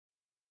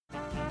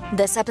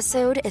This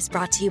episode is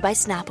brought to you by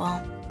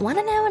Snapple. Want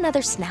to know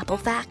another Snapple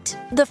fact?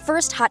 The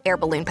first hot air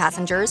balloon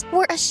passengers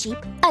were a sheep,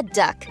 a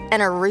duck,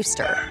 and a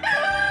rooster.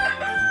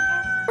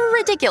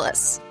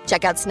 Ridiculous.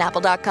 Check out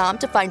Snapple.com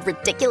to find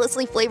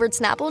ridiculously flavored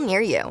Snapple near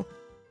you.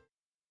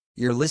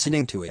 You're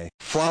listening to a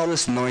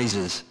Flawless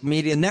Noises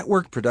Media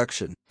Network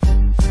production.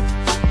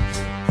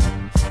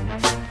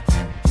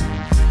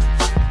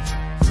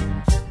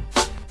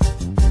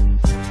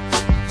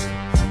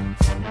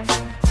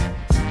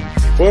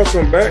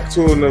 Welcome back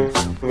to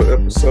another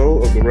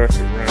episode of the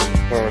Ratchet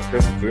Ramblings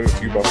podcast, presented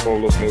to you by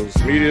Flawless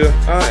Noises Media.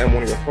 I am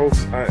one of your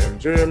hosts. I am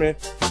Jeremy.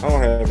 I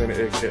don't have any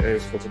AKAs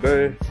for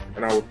today,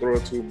 and I will throw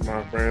it to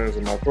my friends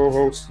and my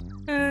co-hosts.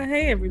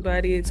 Hey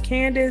everybody, it's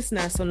Candace,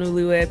 not so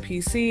newlywed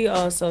PC,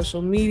 all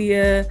social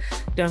media.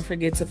 Don't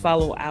forget to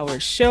follow our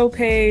show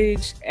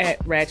page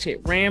at Ratchet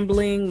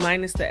Rambling,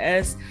 minus the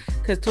S,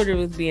 because Twitter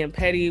was being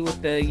petty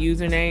with the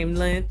username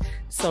length.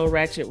 So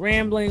Ratchet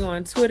Rambling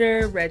on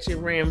Twitter, Ratchet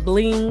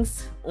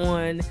Ramblings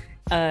on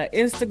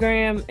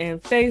Instagram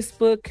and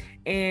Facebook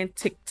and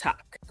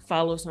TikTok.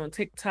 Follow us on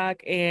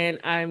TikTok, and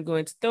I'm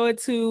going to throw it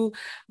to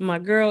my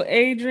girl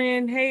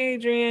Adrian. Hey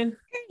Adrian.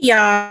 Hey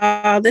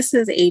y'all, this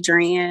is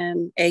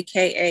Adrian,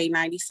 aka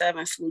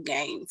 97 Flu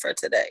Game for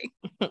today.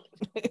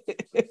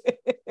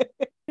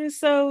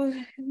 So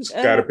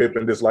Scottie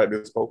Pippen disliked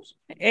this post.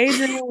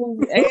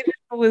 Adrian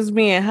was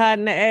being hot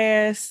in the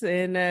ass,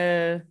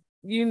 and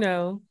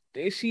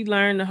she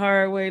learned the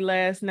hard way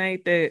last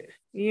night that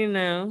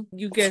you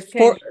just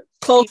can't.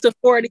 Close to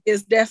 40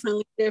 is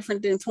definitely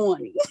different than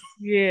 20.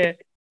 Yeah.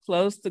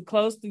 Close to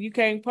you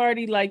can't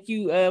party like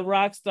you a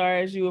rock star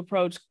as you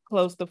approach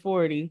close to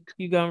 40.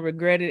 You're gonna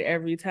regret it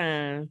every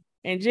time.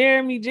 And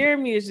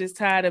Jeremy is just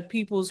tired of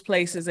people's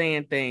places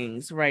and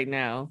things right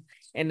now.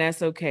 And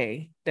that's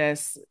okay.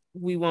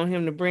 We want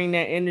him to bring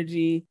that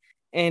energy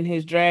and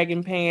his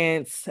dragon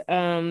pants.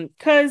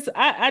 Cause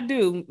I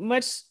do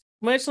much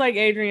like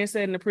Adrian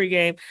said in the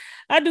pregame,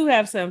 I do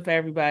have something for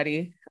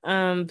everybody.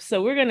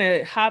 So we're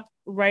gonna hop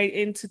right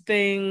into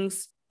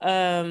things.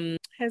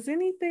 Has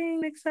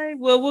anything exciting?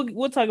 Well,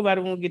 we'll talk about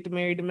it when we get to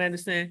Married to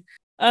Medicine.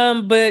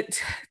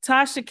 But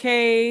Tasha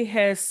K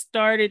has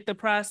started the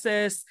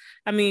process.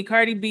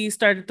 Cardi B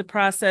started the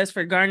process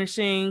for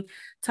garnishing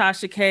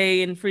Tasha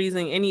K and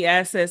freezing any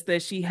assets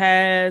that she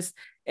has.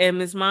 And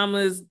Miss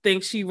Mamas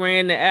thinks she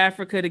ran to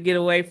Africa to get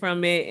away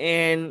from it,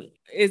 and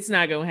it's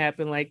not gonna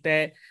happen like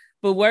that.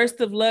 But worst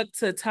of luck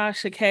to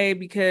Tasha K,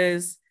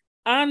 because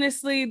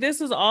honestly, this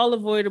was all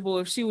avoidable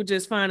if she would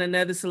just find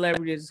another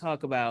celebrity to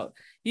talk about.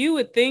 You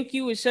would think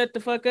you would shut the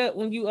fuck up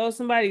when you owe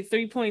somebody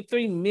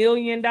 $3.3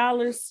 million,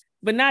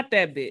 but not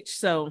that bitch.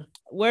 So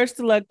worst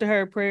of luck to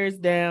her, prayers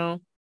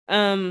down.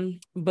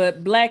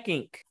 But Black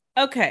Ink.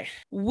 Okay.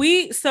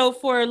 So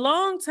for a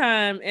long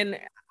time, and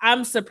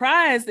I'm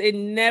surprised it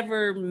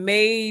never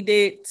made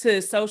it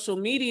to social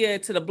media,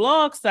 to the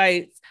blog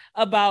sites,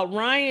 about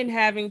Ryan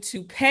having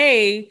to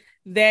pay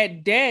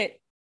that debt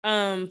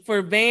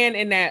for Van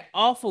and that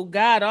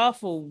god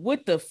awful,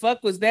 what the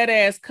fuck was that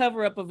ass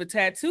cover up of a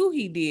tattoo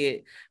he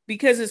did?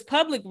 Because it's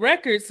public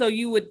record, so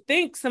you would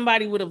think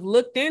somebody would have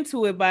looked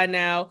into it by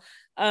now.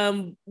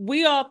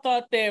 We all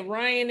thought that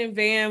Ryan and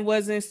Van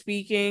wasn't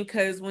speaking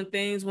because when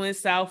things went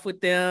south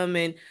with them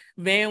and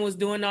Van was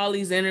doing all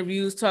these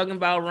interviews talking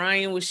about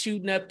Ryan was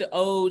shooting up the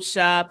old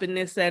shop and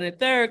this, that, and the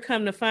third,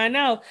 come to find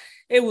out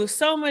it was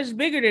so much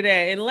bigger than that.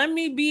 And let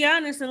me be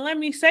honest and let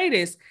me say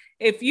this.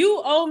 If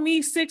you owe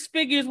me 6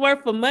 figures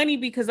worth of money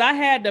because I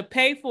had to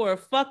pay for a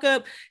fuck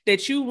up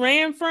that you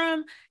ran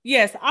from,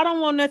 yes, I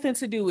don't want nothing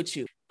to do with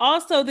you.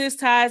 Also, this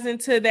ties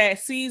into that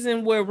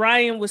season where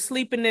Ryan was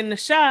sleeping in the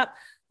shop.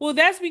 Well,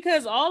 that's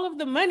because all of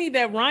the money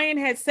that Ryan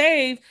had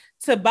saved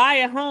to buy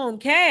a home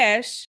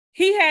cash,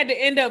 he had to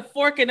end up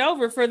forking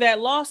over for that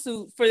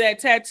lawsuit for that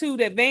tattoo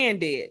that Van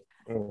did.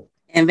 Oh.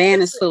 And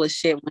Van is full of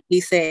shit when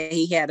he said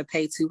he had to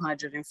pay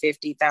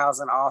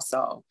 $250,000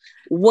 also.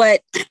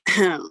 What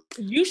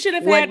you should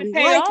have had to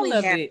pay all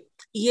of it.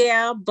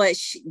 Yeah, but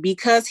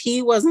because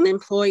he was an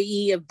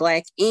employee of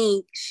Black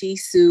Ink, she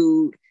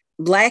sued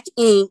Black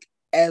Ink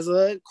as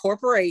a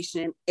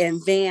corporation and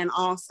Van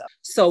also.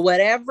 So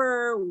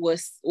whatever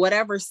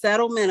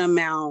settlement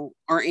amount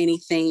or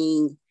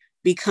anything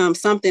becomes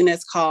something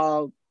that's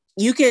called,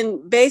 you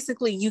can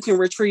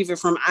retrieve it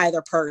from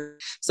either person.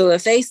 So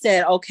if they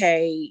said,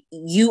 okay,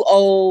 you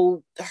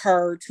owe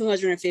her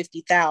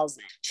 $250,000,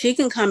 she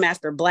can come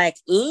after Black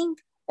Ink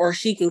or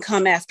she can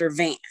come after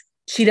Van.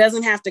 She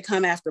doesn't have to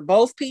come after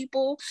both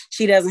people.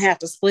 She doesn't have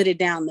to split it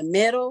down the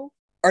middle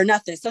or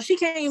nothing. So she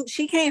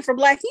came for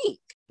Black Ink.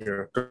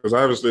 Yeah, because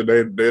obviously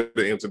they're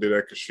the entity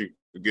that she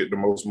could get the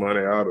most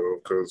money out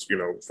of because,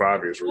 for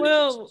obvious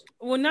reasons.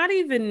 Well, not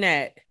even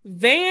that.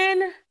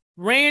 Van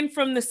ran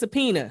from the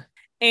subpoena.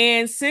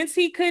 And since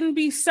he couldn't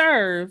be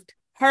served,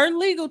 her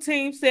legal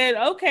team said,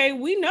 okay,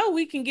 we know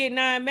we can get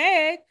Nine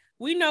Mag.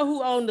 We know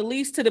who owned the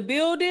lease to the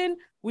building.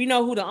 We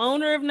know who the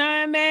owner of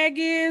Nine Mag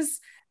is.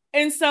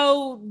 And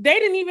so they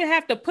didn't even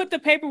have to put the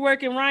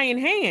paperwork in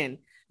Ryan's hand.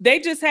 They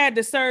just had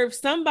to serve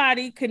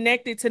somebody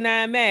connected to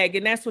Nine Mag,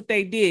 and that's what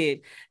they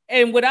did.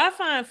 And what I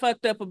find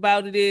fucked up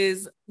about it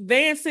is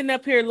Van sitting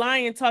up here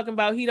lying, talking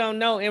about he don't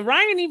know. And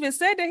Ryan even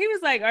said that. He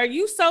was like, are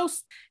you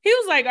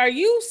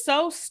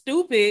so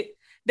stupid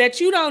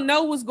that you don't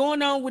know what's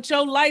going on with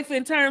your life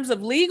in terms of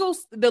the legal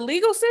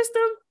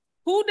system?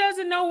 Who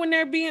doesn't know when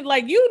they're being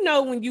like, you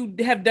know, when you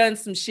have done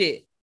some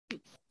shit?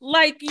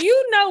 Like,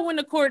 you know when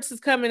the courts is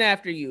coming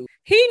after you.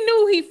 He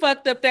knew he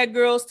fucked up that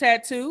girl's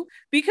tattoo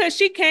because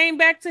she came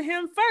back to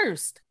him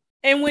first.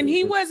 And when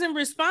he wasn't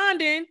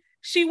responding,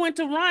 she went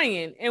to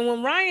Ryan. And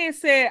when Ryan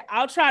said,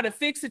 I'll try to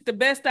fix it the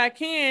best I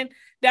can,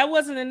 that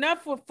wasn't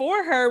enough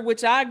for her,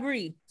 which I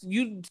agree.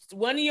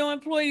 One of your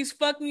employees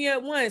fucked me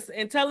up once,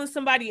 and telling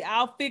somebody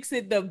I'll fix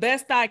it the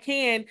best I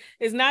can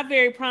is not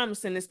very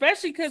promising,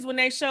 especially because when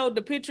they showed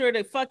the picture of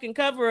the fucking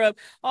cover up,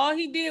 all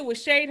he did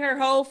was shade her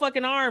whole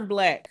fucking arm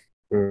black.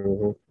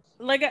 Mm-hmm.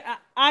 Like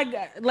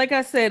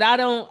I said,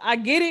 I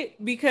get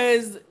it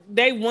because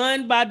they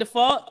won by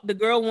default. The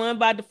girl won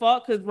by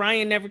default because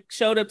Ryan never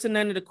showed up to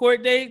none of the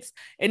court dates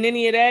and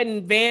any of that,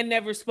 and Van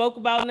never spoke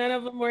about none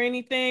of them or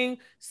anything.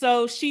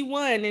 So she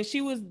won, and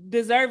she was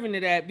deserving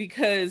of that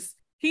because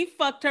he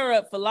fucked her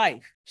up for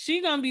life.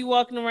 She gonna be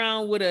walking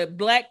around with a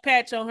black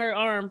patch on her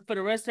arm for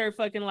the rest of her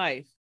fucking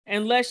life,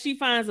 unless she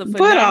finds a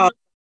phenomenal.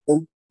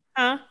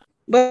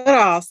 But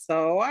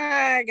also,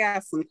 I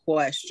got some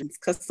questions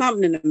because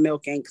something in the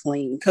milk ain't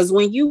clean. Because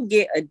when you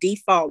get a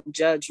default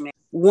judgment,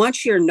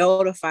 once you're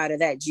notified of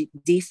that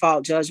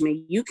default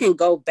judgment, you can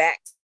go back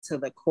to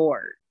the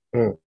court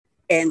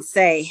and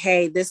say,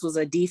 hey, this was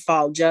a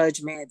default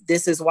judgment.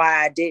 This is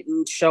why I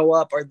didn't show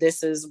up, or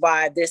this is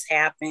why this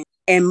happened.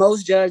 And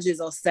most judges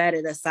will set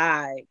it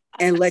aside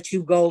and let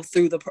you go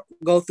through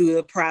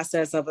the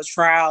process of a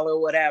trial or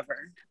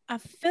whatever. I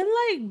feel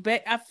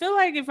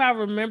like if I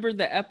remember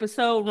the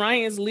episode,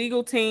 Ryan's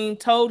legal team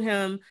told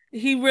him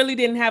he really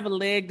didn't have a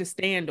leg to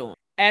stand on.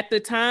 At the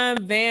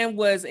time, Van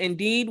was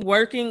indeed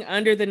working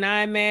under the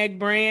Nine Mag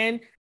brand,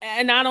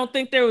 and I don't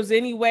think there was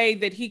any way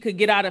that he could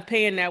get out of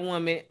paying that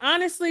woman.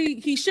 Honestly,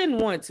 he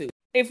shouldn't want to.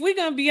 If we're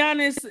gonna be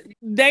honest,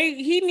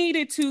 he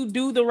needed to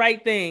do the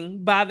right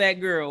thing by that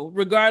girl,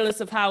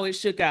 regardless of how it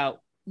shook out.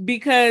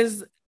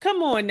 Because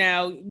come on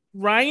now,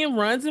 Ryan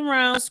runs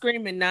around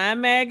screaming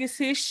Nine Mag is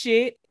his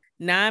shit.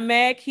 Nine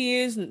Mag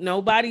his.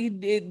 Nobody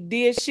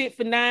did shit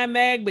for Nine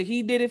Mag, but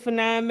he did it for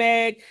Nine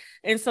Mag.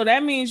 And so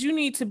that means you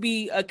need to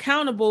be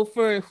accountable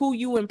for who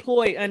you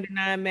employ under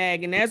Nine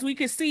Mag. And as we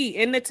can see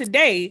in the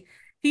today,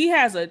 he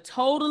has a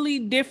totally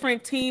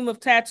different team of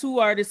tattoo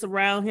artists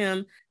around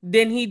him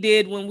than he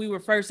did when we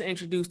were first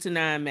introduced to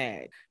Nine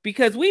Mag.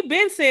 Because we've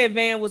been said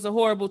Van was a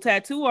horrible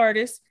tattoo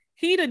artist.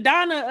 He the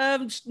Donna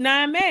of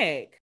Nine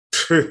Mag.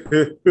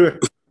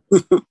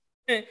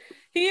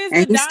 He is.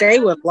 And he stayed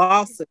with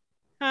lawsuit.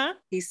 Huh?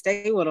 He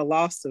stayed with a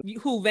lawsuit.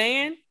 Who,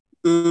 Van?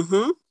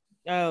 Mm-hmm.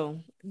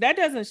 Oh, that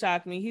doesn't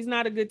shock me. He's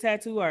not a good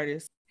tattoo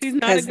artist. He's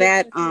not a good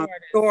that tattoo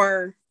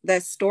artist.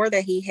 store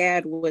that he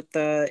had with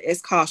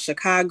it's called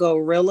Chicago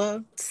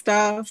Rilla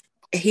stuff.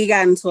 He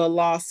got into a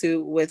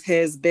lawsuit with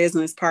his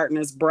business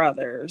partner's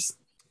brothers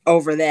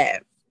over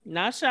that.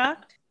 Not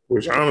shocked.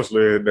 Which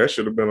honestly, that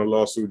should have been a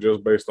lawsuit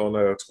just based on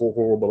that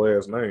horrible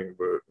ass name.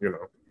 But you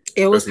know,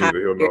 it was neither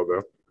here nor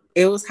there.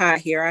 It was hot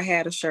here. I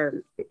had a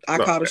shirt. I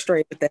caught it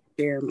straight with that,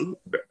 Jeremy.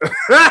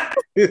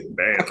 Damn.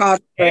 I caught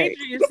it straight.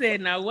 Adrian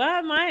said, now why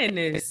am I in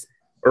this?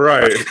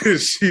 Right.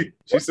 she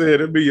said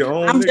it'd be your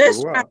own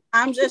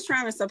I'm just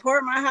trying to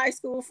support my high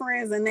school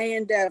friends and their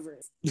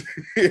endeavors.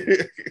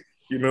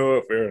 You know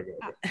what? Fair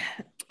enough.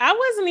 I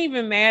wasn't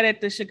even mad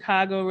at the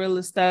Chicago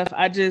Rilla stuff.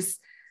 I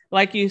just,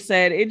 like you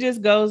said, it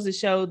just goes to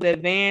show that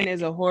Van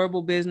is a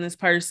horrible business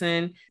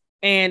person,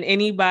 and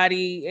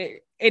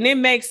and it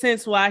makes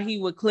sense why he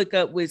would click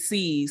up with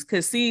C's,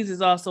 because C's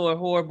is also a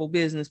horrible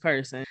business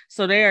person.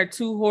 So they are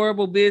two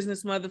horrible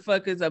business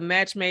motherfuckers, a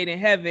match made in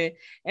heaven.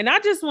 And I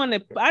just want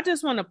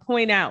to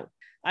point out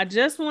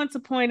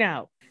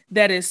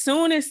that as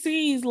soon as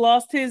C's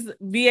lost his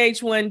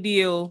VH1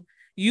 deal,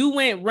 you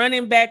went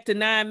running back to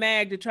Nine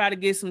Mag to try to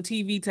get some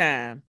TV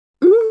time.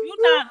 You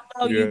not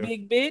low, you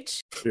big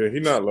bitch. Yeah, he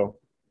not low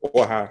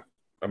or high.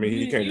 I mean,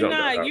 he can't jump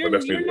that high.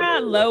 You're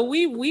not low.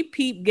 We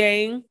peep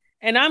gang.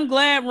 And I'm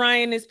glad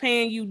Ryan is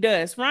paying you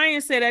dust. Ryan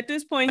said at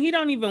this point, he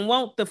don't even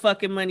want the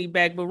fucking money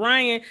back. But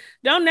Ryan,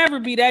 don't never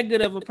be that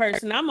good of a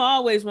person. I'm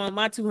always want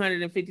my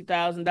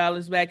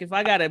 $250,000 back. If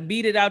I got to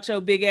beat it out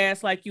your big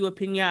ass like you a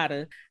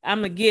piñata, I'm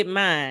going to get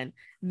mine.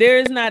 There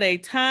is not a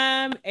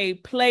time, a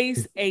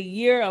place, a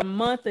year, a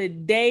month, a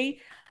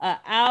day, an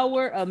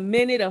hour, a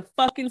minute, a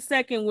fucking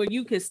second where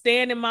you could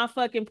stand in my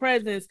fucking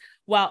presence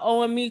while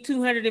owing me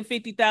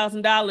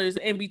 $250,000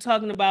 and be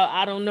talking about,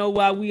 I don't know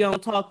why we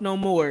don't talk no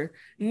more.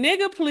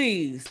 Nigga,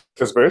 please.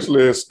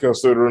 Especially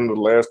considering the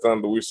last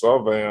time that we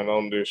saw Van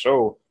on this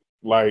show,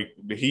 like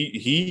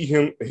he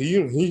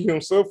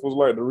himself was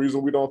like, the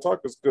reason we don't talk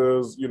is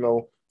because, you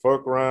know,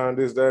 fuck Ryan,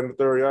 this, that, and the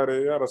third,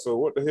 yada, yada. So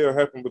what the hell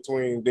happened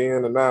between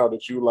then and now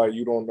that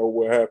you don't know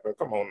what happened?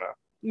 Come on now.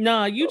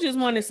 No, you just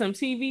wanted some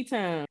TV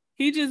time.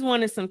 He just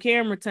wanted some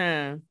camera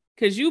time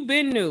because you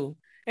been new.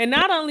 And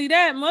not only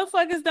that,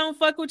 motherfuckers don't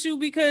fuck with you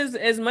because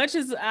as much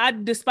as I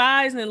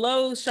despise and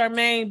loathe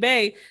Charmaine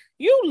Bay,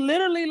 you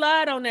literally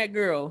lied on that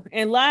girl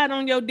and lied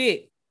on your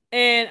dick.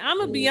 And I'm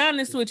going to be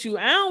honest with you.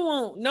 I don't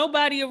want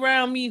nobody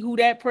around me who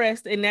that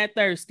pressed and that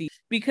thirsty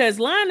because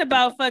lying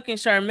about fucking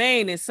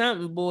Charmaine is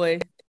something, boy.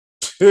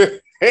 I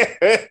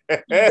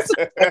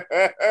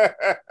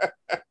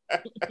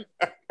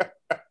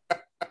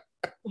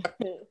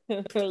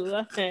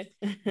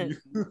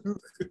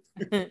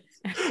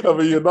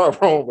mean, you're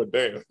not wrong, but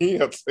damn, he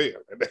ain't saying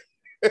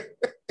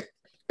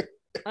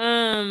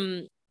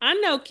that. I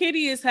know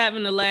Kitty is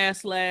having a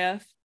last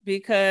laugh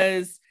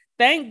because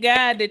thank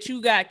God that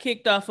you got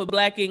kicked off of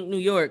Black Ink New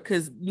York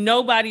because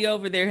nobody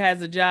over there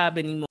has a job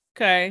anymore.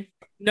 Okay,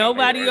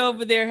 nobody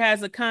over there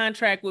has a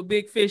contract with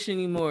Big Fish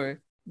anymore.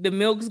 The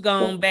milk's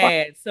gone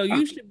bad, so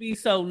you should be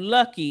so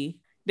lucky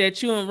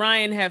that you and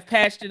Ryan have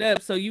patched it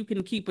up so you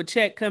can keep a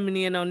check coming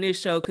in on this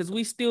show because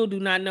we still do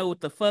not know what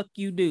the fuck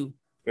you do.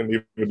 And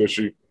even does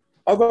she.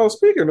 Although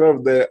speaking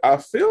of that, I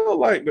feel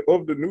like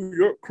of the New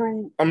York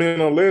crew, I mean,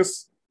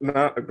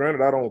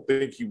 granted, I don't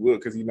think he would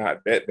because he's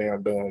not that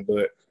damn dumb,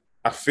 but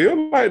I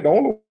feel like the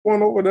only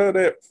one over there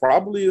that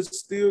probably is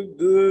still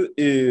good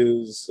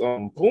is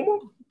Puma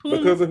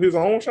because of his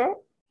own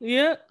shop.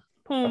 Yep,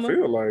 Puma. I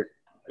feel like.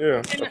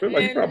 Yeah, I feel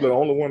like he's probably the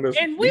only one that's.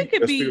 And we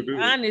could be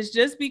honest,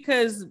 just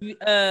because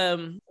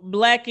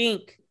Black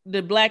Ink,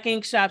 the Black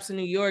Ink shops in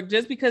New York,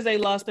 just because they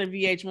lost their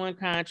VH1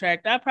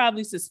 contract, I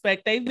probably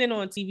suspect they've been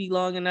on TV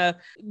long enough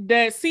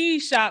that C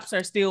shops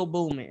are still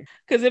booming.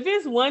 Because if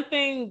it's one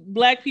thing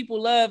Black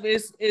people love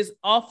is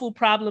awful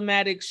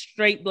problematic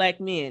straight Black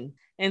men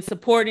and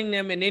supporting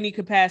them in any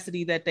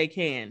capacity that they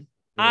can.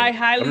 I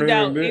highly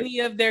doubt any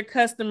of their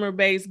customer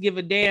base give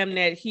a damn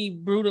that he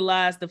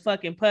brutalized the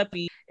fucking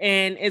puppy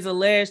and is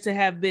alleged to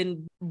have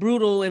been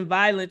brutal and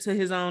violent to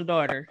his own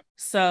daughter.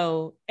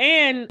 So,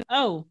 and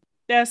I'm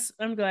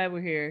glad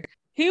we're here.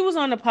 He was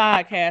on the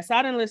podcast.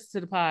 I didn't listen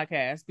to the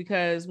podcast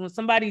because when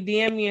somebody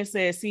DM'd me and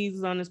said C's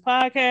is on this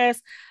podcast,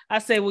 I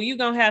said, well, you're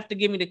going to have to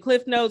give me the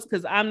cliff notes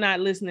because I'm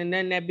not listening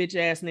to nothing that bitch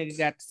ass nigga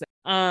got to say.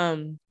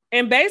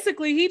 And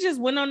basically, he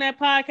just went on that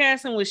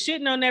podcast and was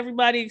shitting on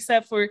everybody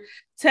except for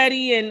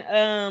Teddy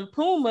and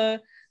Puma,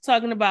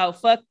 talking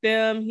about fuck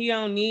them. He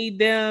don't need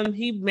them.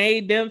 He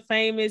made them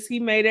famous. He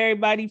made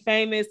everybody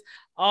famous.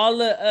 All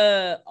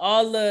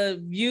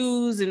the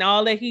views and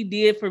all that he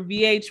did for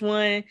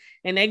VH1,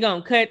 and they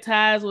gonna cut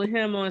ties with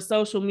him on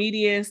social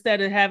media instead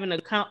of having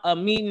a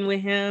meeting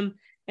with him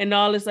and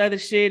all this other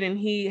shit. And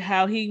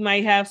how he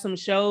might have some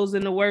shows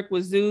in the work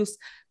with Zeus.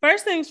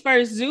 First things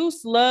first,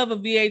 Zeus love a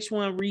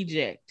VH1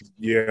 reject.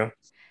 Yeah.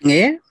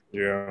 Yeah.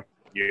 Yeah.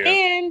 Yeah.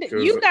 And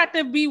you got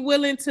to be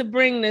willing to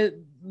bring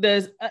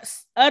the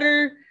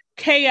utter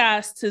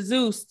chaos to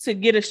Zeus to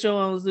get a show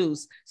on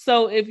Zeus.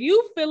 So if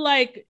you feel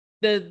like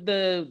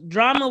the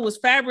drama was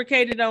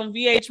fabricated on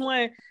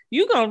VH1,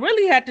 you gonna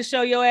really have to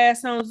show your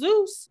ass on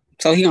Zeus.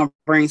 So he gonna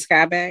bring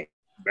Sky back?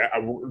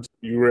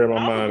 You read my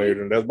mind,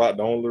 Adrian. That's about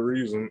the only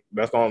reason.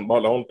 That's about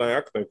the only thing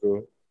I can think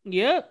of.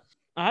 Yep,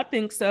 I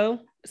think so.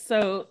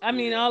 So, I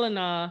mean, all in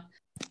all,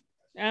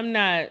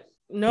 I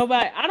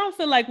don't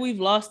feel like we've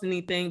lost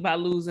anything by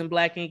losing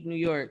Black Ink New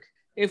York,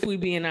 if we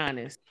being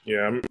honest.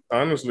 Yeah,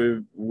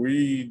 honestly,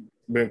 we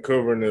been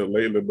covering it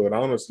lately, but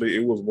honestly,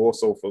 it was more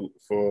so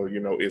for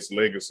its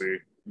legacy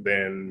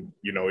than,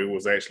 it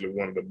was actually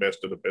one of the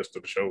best of the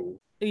shows.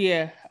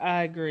 Yeah,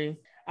 I agree.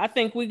 I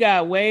think we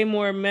got way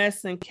more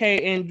mess and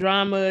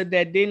drama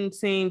that didn't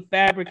seem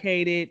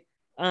fabricated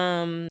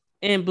in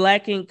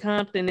Black Ink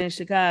Compton in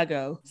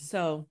Chicago.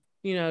 So,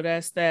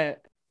 that's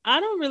that.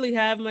 I don't really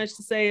have much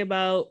to say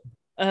about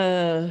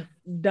Don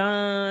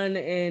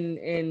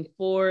and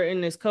Ford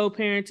and this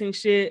co-parenting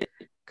shit.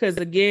 Because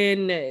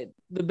again,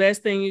 the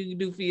best thing you can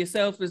do for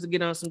yourself is to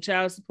get on some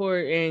child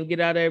support and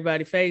get out of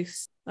everybody's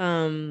face.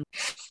 I'm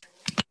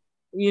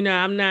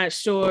not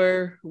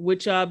sure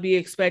what y'all be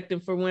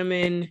expecting for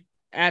women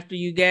after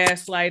you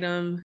gaslight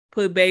them,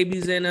 put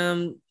babies in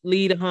them,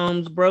 leave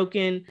homes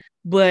broken.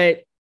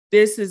 But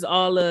this is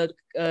all a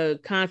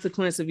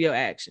consequence of your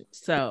actions.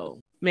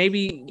 So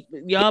maybe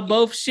y'all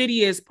both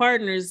shitty as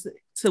partners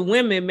to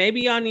women.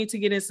 Maybe y'all need to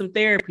get in some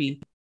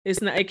therapy.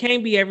 It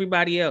can't be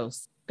everybody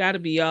else. Gotta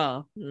be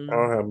y'all. I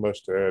don't have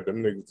much to add.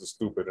 Them niggas are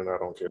stupid and I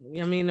don't care.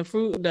 I mean, the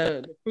fruit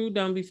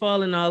don't be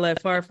falling all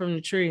that far from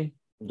the tree.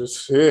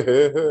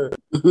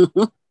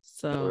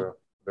 So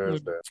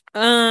there's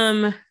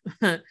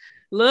that.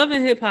 Love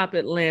and Hip Hop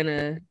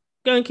Atlanta.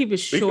 Gonna keep it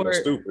short.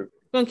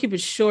 Gonna keep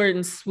it short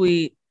and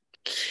sweet.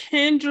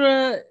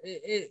 Kendra,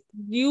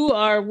 you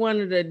are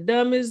one of the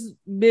dumbest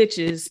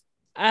bitches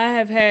I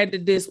have had the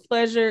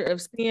displeasure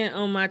of seeing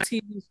on my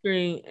TV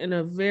screen in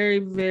a very,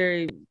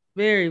 very,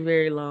 very,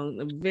 very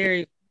long,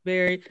 very,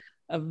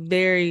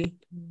 very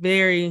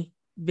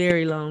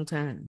long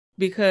time.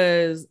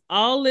 Because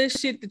all this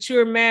shit that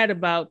you're mad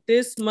about,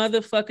 this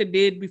motherfucker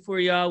did before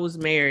y'all was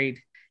married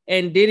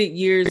and did it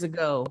years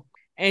ago.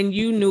 And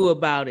you knew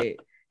about it.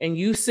 and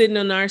you sitting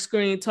on our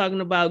screen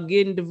talking about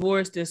getting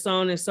divorced and so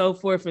on and so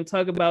forth, and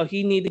talk about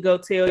he need to go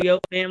tell your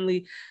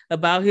family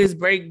about his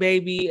break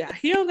baby.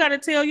 He don't got to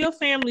tell your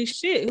family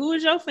shit. Who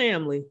is your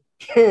family?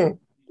 I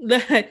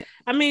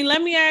mean,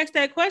 let me ask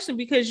that question,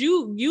 because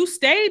you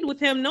stayed with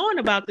him knowing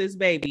about this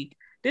baby.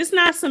 This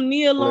not some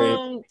Nia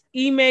Long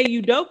Ime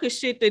Udoka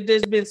shit that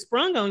just been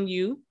sprung on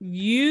you.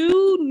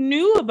 You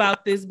knew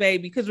about this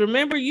baby, because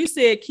remember you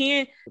said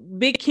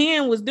Big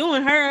Ken was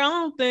doing her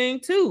own thing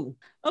too.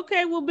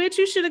 Okay, well, bitch,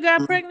 you should have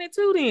got pregnant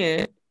too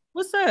then.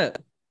 What's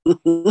up? I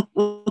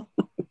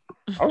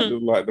would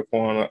just like to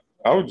point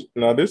out,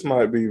 now this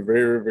might be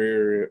very,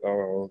 very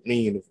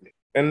mean of me,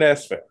 and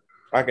that's fair.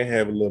 I can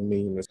have a little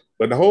meanness,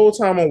 but the whole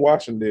time I'm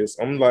watching this,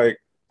 I'm like,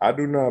 I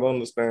do not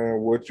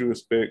understand what you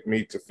expect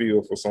me to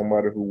feel for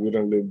somebody who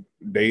wouldn't live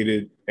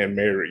dated and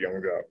married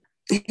Young Joc.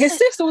 His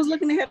sister was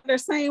looking at her the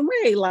same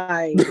way,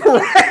 like,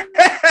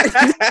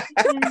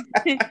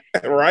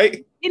 right?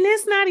 And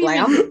it's not even like,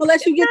 I'm gonna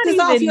let you get this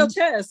off your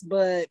chest,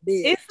 but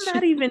bitch. It's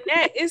not even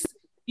that. It's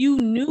you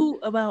knew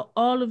about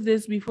all of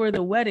this before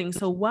the wedding.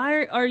 So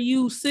why are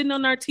you sitting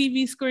on our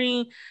TV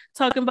screen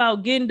talking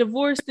about getting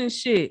divorced and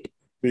shit?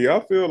 Do y'all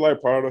feel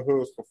like part of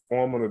her is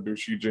performing, or do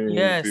she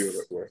genuinely feel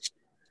that way?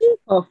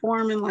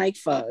 Performing like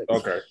fuck.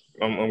 Okay,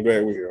 I'm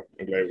glad we're here.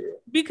 I'm glad we're here.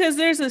 Because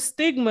there's a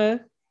stigma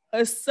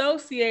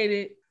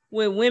associated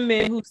with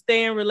women who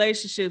stay in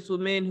relationships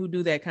with men who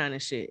do that kind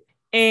of shit.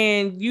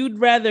 And you'd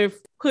rather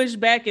push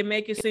back and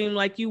make it seem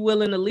like you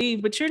willing to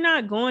leave, but you're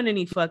not going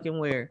any fucking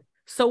where.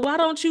 So why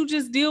don't you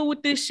just deal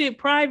with this shit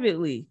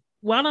privately?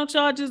 Why don't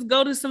y'all just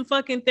go to some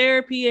fucking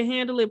therapy and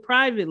handle it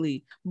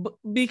privately?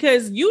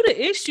 Because you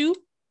the issue,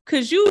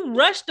 because you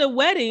rushed the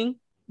wedding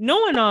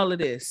knowing all of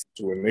this.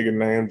 To a nigga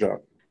named Joc.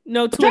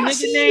 No, to a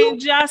nigga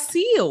named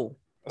Jaceel.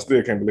 I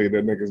still can't believe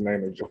that nigga's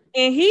name is Joc.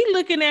 And he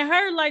looking at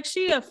her like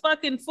she a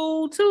fucking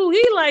fool too.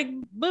 He like,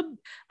 but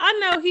I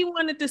know he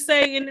wanted to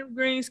say in the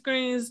green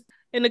screens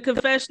in the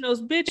confessionals,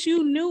 bitch,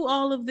 you knew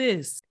all of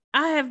this.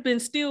 I have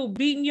been still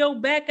beating your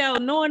back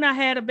out knowing I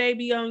had a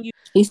baby on you.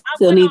 He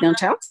still need them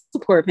child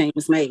support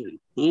payments made.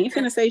 He ain't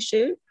finna say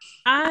shit.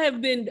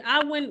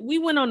 We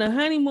went on a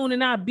honeymoon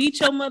and I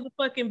beat your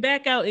motherfucking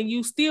back out and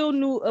you still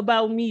knew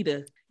about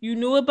Mita. You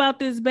knew about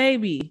this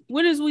baby.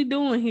 What is we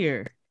doing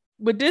here?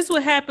 But this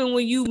would happen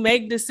when you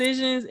make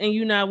decisions and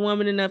you're not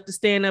woman enough to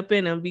stand up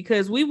in them,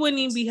 because we wouldn't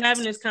even be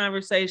having this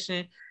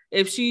conversation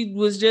if she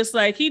was just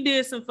like, he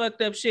did some fucked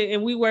up shit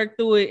and we worked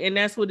through it and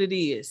that's what it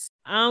is.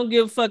 I don't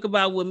give a fuck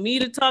about what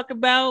Mita talk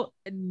about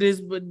this,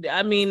 but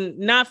I mean,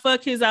 not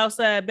fuck his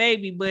outside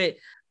baby, but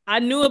I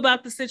knew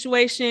about the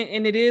situation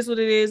and it is what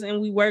it is and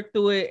we worked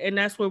through it and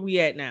that's where we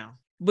at now.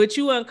 But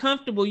you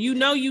uncomfortable, you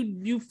know,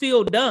 you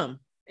feel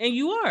dumb and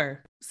you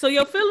are. So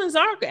your feelings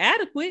are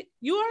adequate.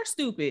 You are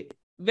stupid.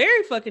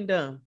 Very fucking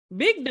dumb.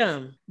 Big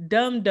dumb.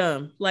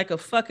 Dumb. Like a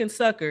fucking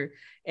sucker.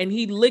 And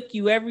he lick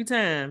you every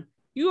time.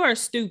 You are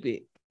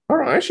stupid. All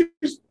right,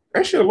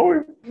 ain't she a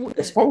lawyer?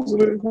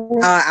 Supposedly.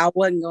 I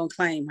wasn't gonna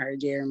claim her,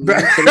 Jeremy. Is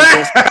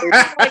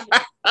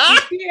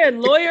she a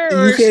lawyer,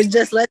 or you could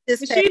just let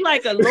this? Is she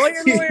like a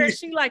lawyer? Or is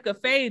she like a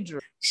Phaedra?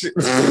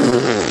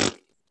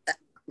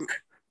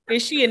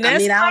 Is she an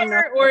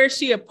Esquire or is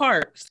she a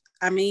Parks?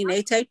 I mean,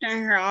 they taped her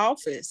in her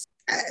office.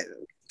 I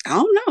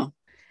don't know.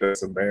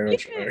 That's a damn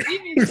shame.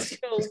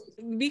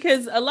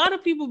 Because a lot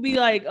of people be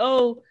like,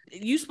 "Oh,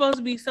 you supposed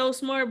to be so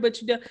smart,"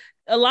 but you don't.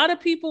 A lot of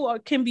people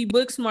can be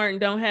book smart and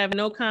don't have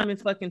no common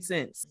fucking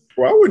sense.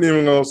 Well, I wouldn't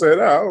even gonna say that.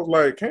 I was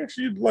like, can't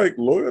she like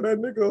lawyer that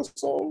nigga or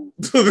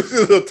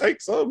something? Take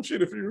some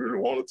shit if you really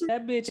wanted to.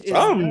 That bitch is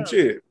some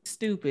shit.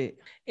 Stupid.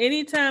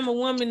 Anytime a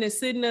woman is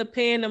sitting up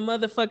paying a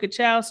motherfucking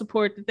child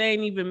support that they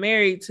ain't even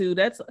married to,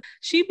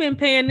 she been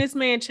paying this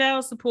man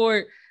child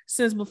support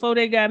since before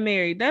they got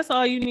married. That's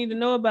all you need to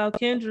know about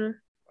Kendra.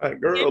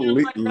 Like, girl,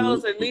 Kendra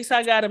knows at least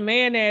I got a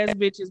man ass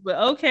bitches, but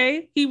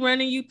okay, he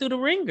running you through the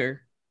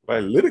ringer.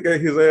 Like,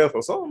 litigate his ass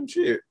or some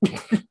shit.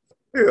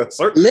 Yeah,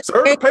 serve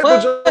the paper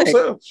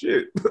yourself.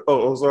 Shit.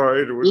 Oh,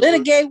 sorry, Adrian.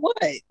 Litigate what?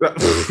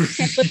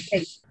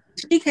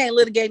 She can't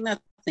litigate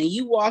nothing.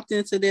 You walked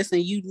into this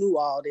and you knew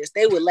all this.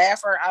 They would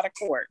laugh her out of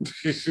court.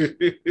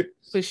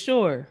 For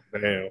sure.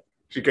 Damn.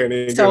 She can't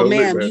even So,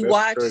 get ma'am, you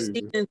watched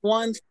season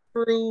 1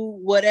 through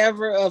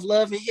whatever of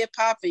Love and Hip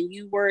Hop and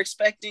you were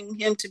expecting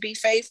him to be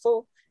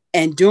faithful.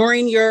 And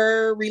during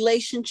your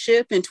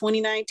relationship in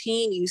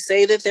 2019, you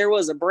say that there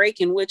was a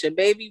break in which a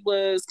baby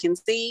was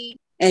conceived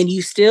and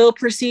you still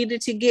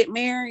proceeded to get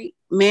married.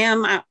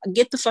 Ma'am,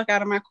 get the fuck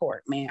out of my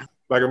court, ma'am.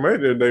 Like,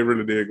 imagine they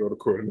really did go to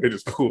court and they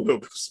just pulled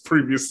up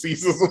previous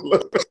seasons of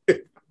Love and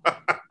Hip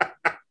Hop.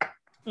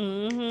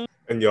 Mm-hmm.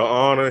 And your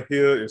honor,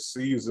 here is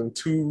season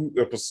 2,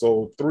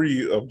 episode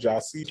 3 of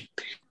Jaceel.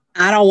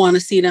 I don't want to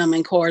see them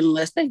in court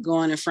unless they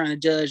go in front of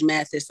Judge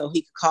Mathis so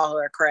he could call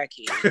her a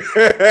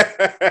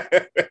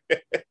crackhead.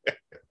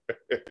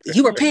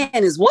 You were paying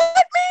his what,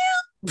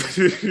 ma'am?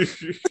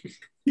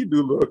 You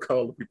do love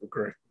calling people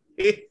crack.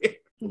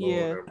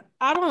 Yeah,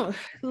 I don't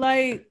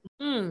like.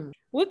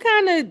 What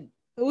kind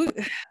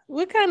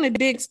of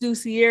dicks do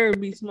Sierra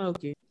be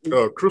smoking?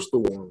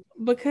 Crystal one.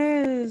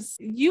 Because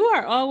you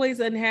are always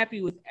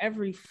unhappy with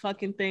every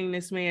fucking thing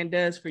this man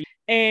does for you.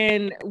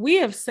 And we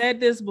have said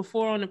this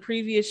before on a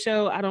previous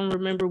show. I don't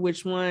remember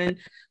which one,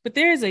 but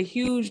there's a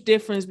huge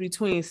difference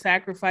between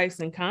sacrifice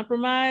and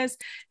compromise.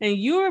 And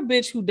you're a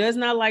bitch who does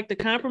not like the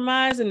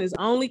compromise and is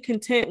only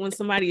content when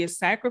somebody is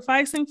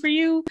sacrificing for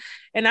you.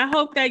 And I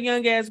hope that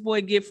young ass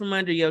boy get from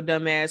under your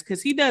dumb ass,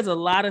 because he does a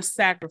lot of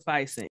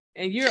sacrificing.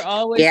 And you're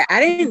always I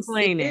didn't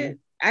complaining.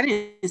 I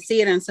didn't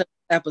see it until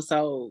the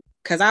episode,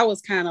 because I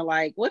was kind of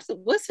like,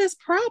 what's his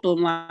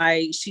problem?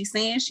 Like, she's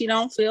saying she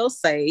don't feel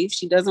safe.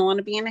 She doesn't want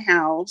to be in the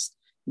house.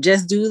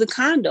 Just do the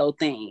condo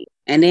thing.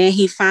 And then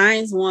he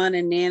finds one,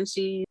 and then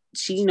she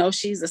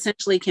she's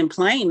essentially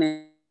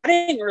complaining. I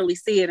didn't really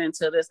see it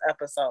until this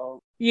episode.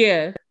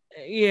 Yeah.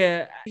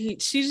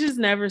 She's just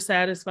never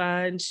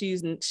satisfied.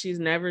 She's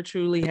never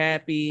truly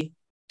happy.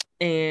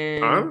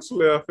 And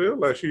honestly, I feel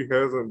like she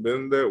hasn't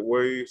been that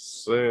way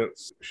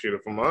since shit. If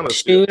I'm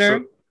honest,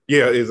 Shooter.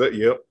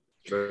 Yep,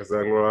 that's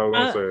exactly what I was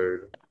gonna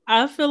say.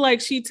 I feel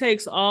like she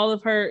takes all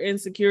of her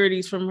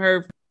insecurities from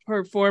her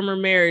former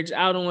marriage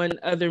out on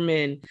other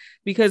men,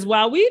 because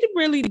while we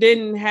really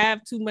didn't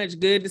have too much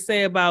good to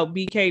say about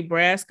BK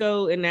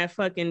Brasco and that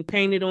fucking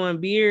painted on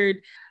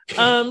beard,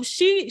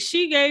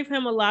 she gave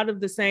him a lot of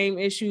the same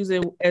issues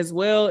as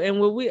well. And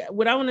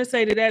what I want to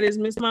say to that is,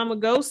 Miss Mama,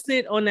 go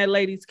sit on that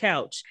lady's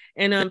couch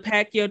and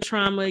unpack your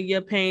trauma,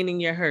 your pain,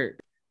 and your hurt.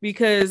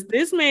 Because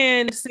this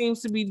man seems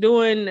to be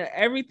doing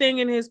everything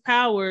in his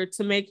power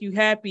to make you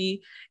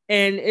happy,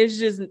 and it's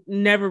just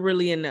never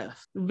really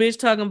enough. Bitch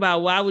talking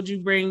about, why would you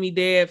bring me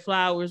dead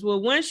flowers?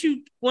 Well, once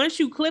you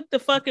clip the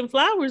fucking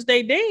flowers,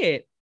 they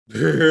dead.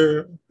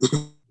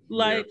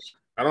 Like,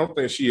 I don't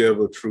think she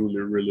ever truly,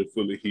 really,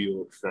 fully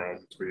healed from,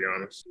 to be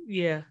honest.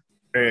 Yeah.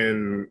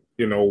 And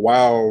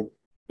while,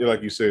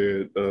 like you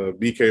said,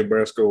 BK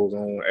Brasco's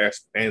own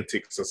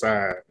antics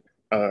aside,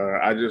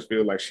 I just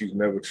feel like she's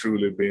never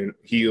truly been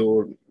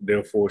healed.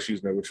 Therefore,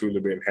 she's never truly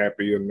been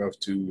happy enough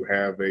to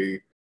have a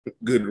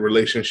good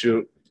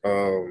relationship.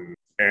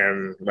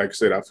 And like I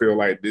said, I feel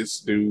like this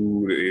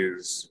dude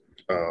is,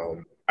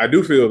 I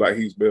do feel like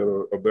he's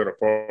a better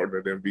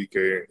partner than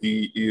BK.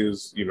 He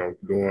is,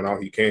 doing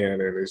all he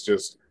can. And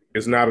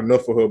it's not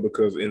enough for her,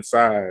 because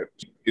inside,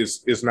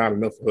 it's not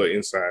enough for her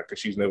inside, because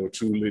she's never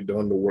truly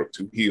done the work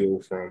to heal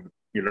from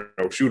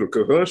Shooter,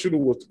 because her and Shooter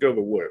was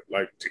together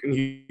like 10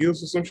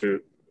 years or some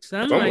shit.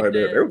 Something like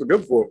that. They was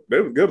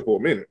together for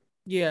a minute.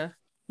 Yeah,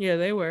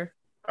 they were.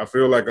 I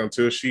feel like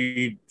until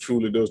she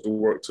truly does the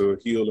work to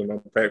heal and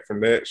unpack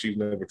from that, she's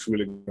never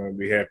truly going to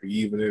be happy,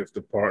 even if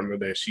the partner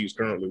that she's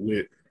currently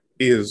with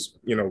is,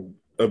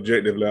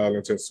 objectively, all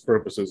intents and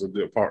purposes, a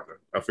good partner.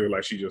 I feel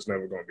like she's just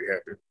never going to be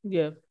happy.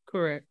 Yeah,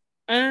 correct.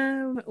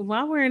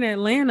 While we're in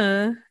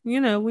Atlanta, we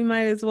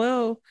might as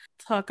well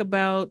talk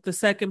about the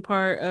second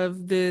part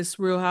of this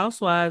Real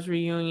Housewives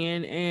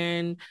reunion.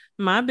 And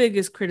my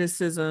biggest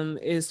criticism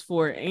is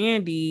for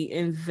Andy,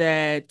 in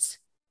that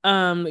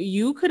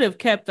you could have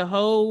kept the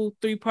whole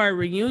 3-part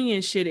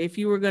reunion shit if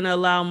you were going to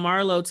allow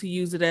Marlo to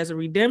use it as a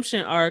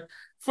redemption arc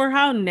for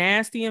how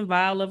nasty and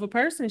vile of a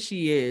person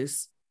she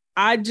is.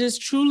 I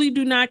just truly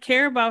do not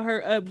care about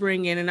her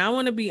upbringing. And I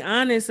want to be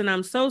honest, and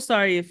I'm so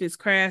sorry if it's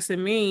crass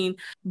and mean,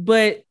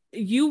 but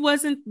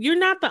you're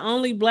not the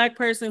only Black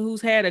person who's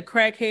had a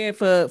crackhead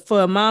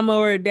for a mama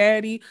or a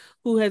daddy,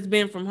 who has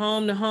been from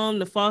home to home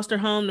to foster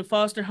home,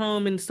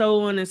 and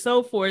so on and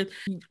so forth.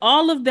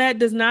 All of that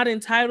does not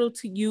entitle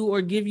to you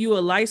or give you a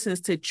license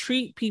to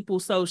treat people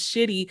so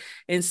shitty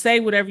and say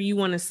whatever you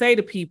want to say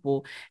to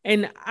people.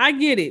 And I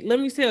get it.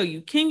 Let me tell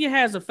you, Kenya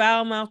has a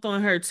foul mouth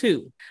on her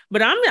too.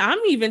 But I'm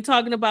even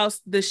talking about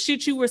the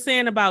shit you were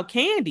saying about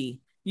Kandi.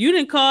 You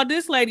didn't call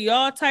this lady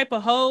all type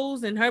of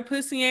hoes, and her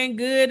pussy ain't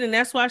good, and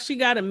that's why she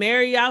got to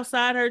marry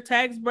outside her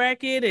tax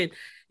bracket, and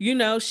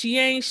she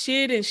ain't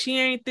shit, and she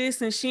ain't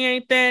this, and she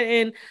ain't that.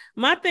 And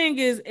my thing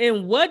is,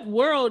 in what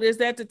world is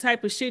that the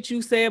type of shit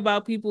you say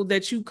about people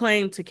that you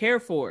claim to care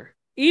for?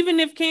 Even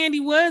if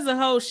Kandi was a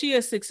hoe, she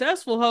a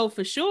successful hoe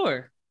for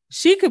sure.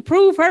 She could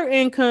prove her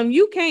income.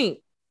 You can't.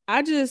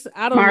 I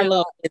don't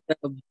know.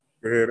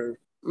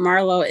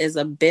 Marlo is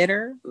a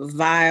bitter,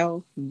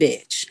 vile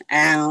bitch.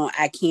 I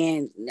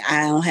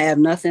don't have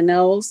nothing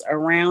else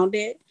around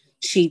it.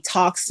 She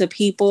talks to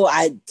people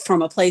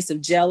from a place of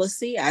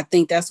jealousy. I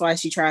think that's why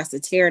she tries to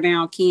tear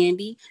down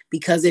Kandi,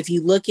 because if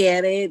you look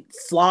at it,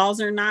 flaws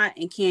or not,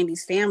 in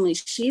Kandi's family,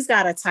 she's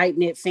got a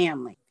tight-knit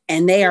family,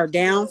 and they are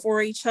down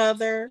for each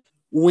other.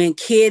 When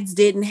kids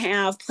didn't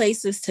have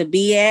places to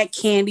be at,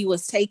 Kandi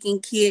was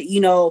taking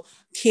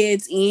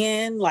kids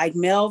in, like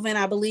Melvin,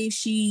 I believe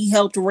she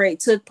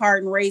took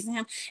part in raising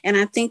him. And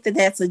I think that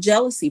that's a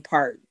jealousy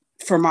part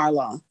for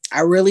Marlo.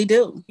 I really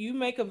do. You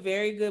make a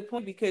very good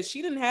point, because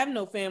she didn't have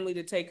no family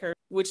to take her,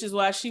 which is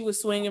why she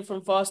was swinging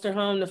from foster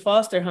home to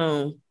foster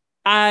home.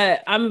 I'm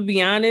gonna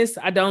be honest,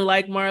 I don't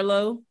like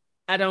Marlo.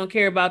 I don't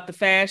care about the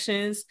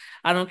fashions.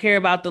 I don't care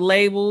about the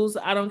labels.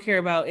 I don't care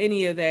about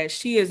any of that.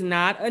 She is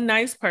not a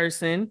nice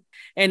person.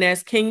 And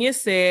as Kenya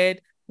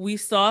said, We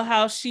saw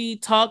how she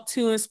talked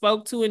to and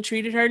spoke to and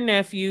treated her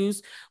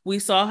nephews. We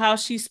saw how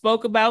she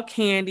spoke about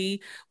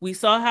Kandi. We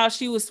saw how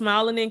she was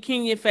smiling in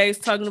Kenya's face,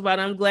 talking about,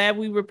 I'm glad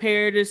we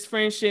repaired this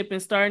friendship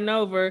and starting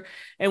over,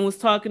 and was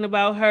talking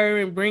about her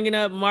and bringing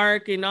up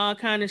Mark and all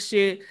kind of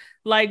shit.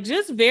 Like,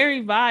 just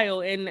very vile.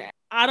 And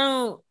I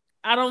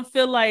don't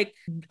feel like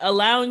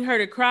allowing her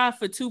to cry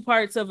for 2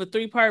 parts of a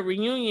 3-part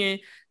reunion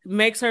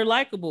makes her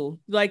likable.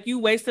 Like, you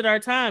wasted our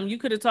time. You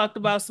could have talked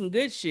about some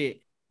good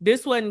shit.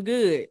 This wasn't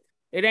good.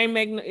 It ain't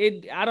making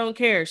it. I don't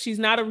care. She's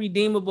not a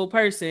redeemable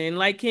person. And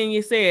like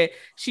Kenya said,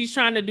 she's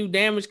trying to do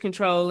damage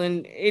control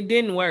and it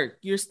didn't work.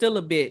 You're still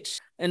a bitch,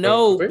 an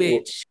old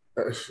bitch.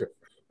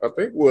 I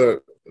think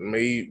what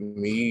made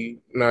me,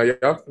 now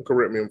y'all can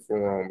correct me if I'm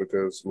wrong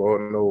because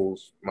Lord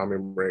knows my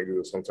memory ain't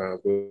good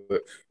sometimes,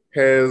 but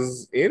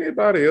has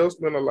anybody else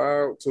been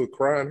allowed to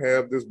cry and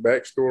have this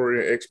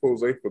backstory and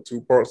expose for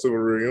 2 parts of a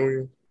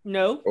reunion?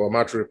 No. Or am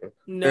I tripping?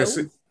 No.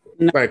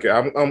 Thank you.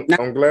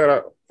 I'm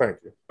glad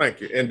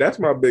thank you. And that's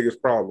my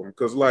biggest problem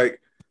because, like,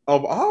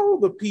 of all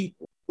the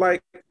people,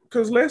 like,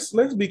 because let's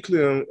be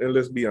clear and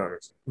let's be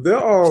honest. There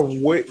are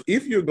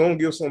if you're gonna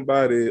give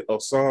somebody a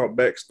solid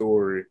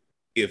backstory,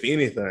 if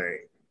anything,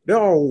 there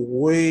are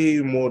way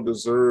more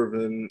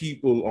deserving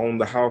people on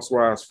the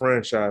Housewives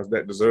franchise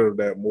that deserve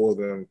that more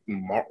than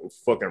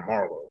fucking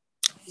Marlo.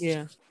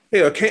 Yeah.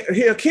 Hell,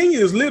 Kenya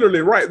is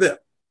literally right there.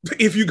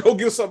 If you go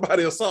give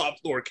somebody a sob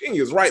story,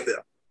 Kenya is right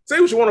there. Say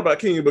what you want about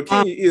Kenya, but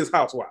Kenya is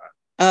Housewives.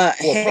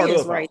 Hay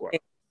is right there.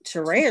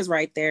 Sheree is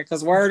right there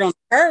because word on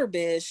the herb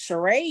is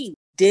Sheree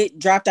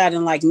dropped out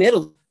in like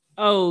middle.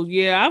 Oh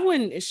yeah, I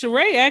wouldn't.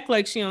 Sheree act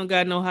like she don't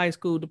got no high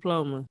school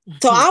diploma.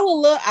 So I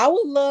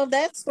would love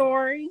that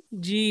story.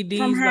 GEDs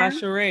by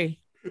Sheree.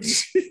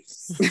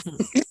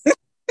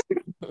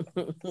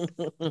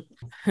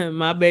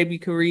 My Baby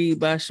Kareem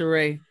by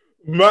Sheree.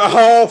 My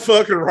whole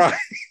fucking right.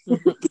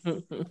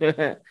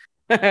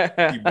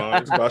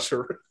 Ebonics by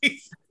Sheree.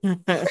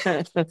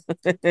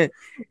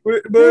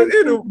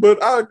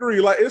 but I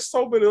agree. Like, it's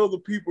so many other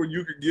people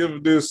you could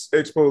give this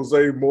expose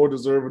more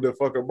deserving than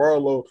fucking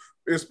Marlo,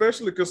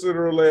 especially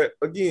considering that,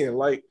 again,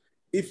 like,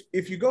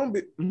 if you're gonna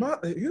be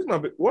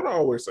what I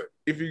always say: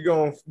 if you're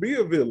gonna be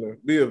a villain,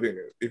 be a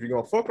villain. If you're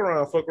gonna fuck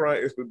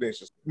around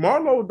expeditious.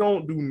 Marlo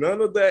don't do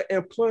none of that,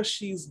 and plus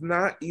she's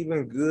not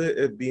even good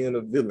at being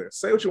a villain.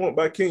 Say what you want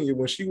about Kenya,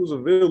 when she was a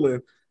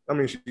villain, I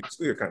mean, she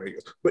still kind of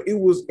is, but it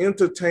was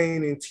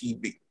entertaining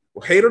TV.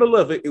 Well, hate it or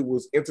love it, it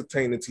was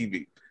entertaining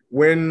TV.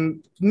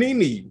 When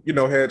Nene,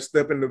 had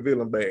step in the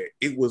villain bag,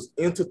 it was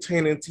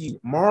entertaining TV.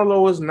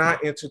 Marlo is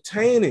not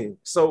entertaining,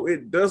 so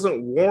it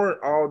doesn't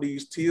warrant all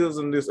these tears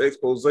and this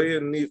expose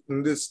and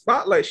this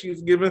spotlight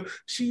she's given.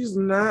 She's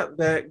not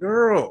that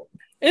girl.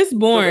 It's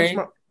boring.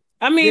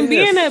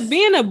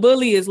 Being a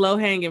bully is low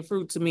hanging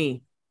fruit to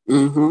me.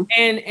 Mm-hmm.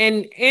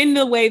 And in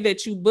the way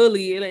that you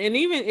bully, and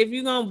even if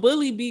you're gonna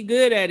bully, be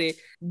good at it.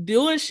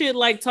 Doing shit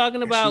like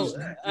talking about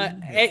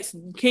ex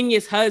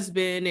Kenya's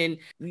husband and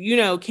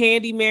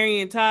Kandi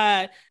marrying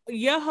Todd.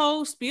 Your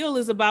whole spiel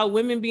is about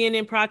women being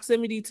in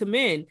proximity to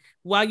men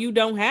while you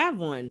don't have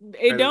one.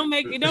 It don't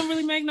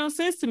really make no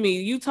sense to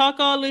me. You talk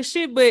all this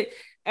shit, but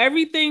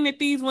everything that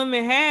these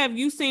women have,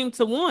 you seem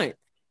to want.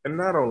 And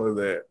not only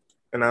that,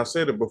 and I've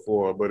said it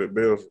before, but it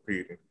bears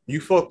repeating.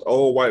 You fucked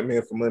old white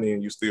men for money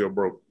and you still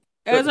broke.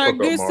 As our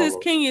good sis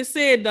Kenya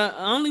said, the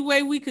only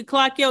way we could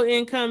clock your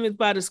income is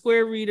by the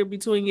square reader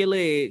between your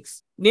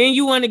legs. Then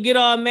you want to get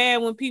all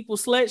mad when people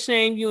slut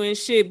shame you and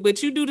shit,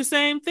 but you do the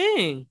same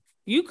thing.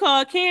 You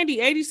call Kandi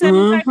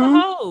 87 type of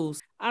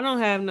hoes. I don't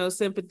have no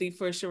sympathy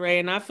for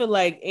Sheree, and I feel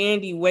like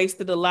Andy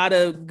wasted a lot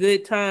of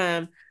good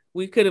time.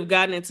 We could have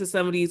gotten into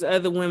some of these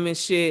other women's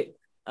shit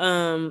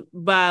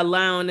by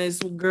allowing this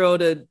girl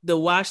to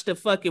wash the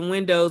fucking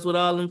windows with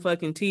all them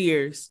fucking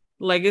tears.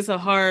 Like, it's a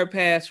hard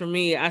pass for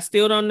me. I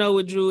still don't know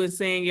what Drew and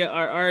Sanya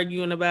are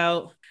arguing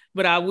about,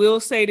 but I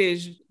will say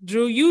this.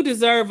 Drew, you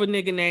deserve a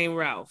nigga named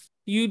Ralph.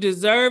 You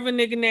deserve a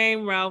nigga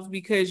named Ralph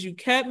because you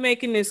kept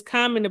making this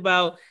comment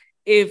about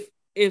if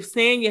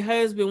Sanya's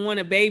husband want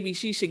a baby,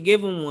 she should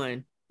give him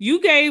one. You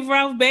gave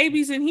Ralph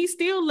babies and he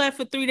still left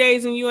for 3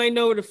 days and you ain't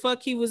know where the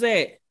fuck he was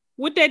at.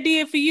 What that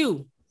did for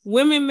you?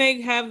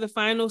 Women have the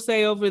final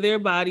say over their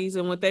bodies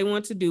and what they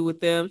want to do with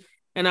them.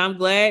 And I'm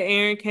glad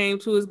Aaron came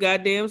to his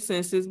goddamn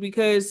senses,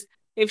 because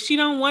if she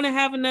don't want to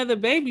have another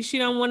baby, she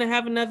don't want to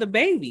have another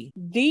baby.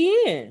 The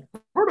end.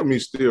 Part of me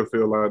still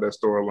feel like that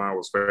storyline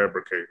was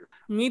fabricated.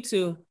 Me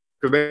too.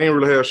 Because they ain't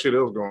really have shit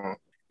else going on.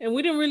 And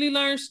we didn't really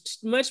learn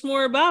much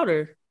more about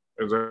her.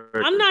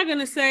 Exactly. I'm not going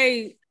to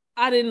say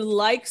I didn't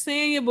like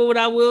Sanya, but what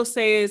I will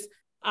say is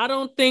I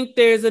don't think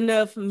there's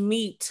enough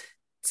meat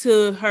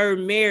to her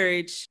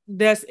marriage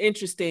that's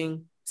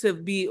interesting to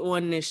be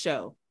on this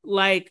show.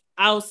 Like,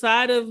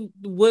 outside of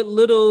what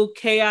little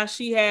chaos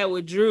she had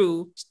with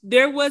Drew,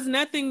 there was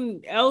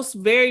nothing else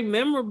very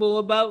memorable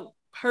about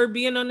her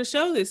being on the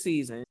show this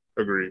season.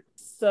 Agreed.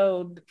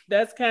 So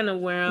that's kind of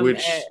where I'm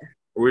at.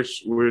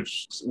 Which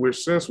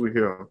since we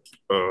here,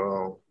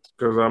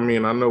 because I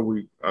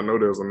know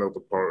there's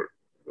another part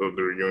of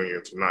the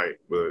reunion tonight,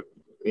 but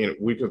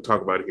we can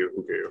talk about it here.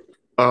 Who cares?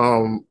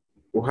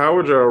 Well, how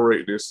would y'all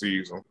rate this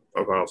season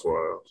of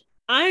Housewives?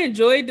 I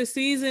enjoyed the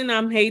season.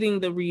 I'm hating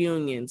the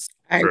reunions.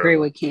 I agree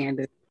with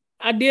Candace.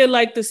 I did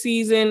like the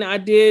season. I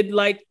did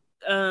like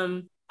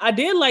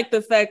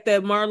the fact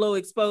that Marlo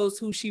exposed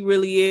who she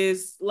really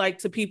is, like,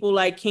 to people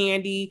like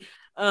Candy.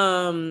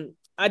 I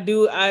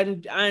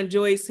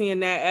enjoyed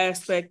seeing that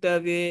aspect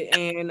of it,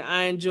 and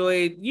I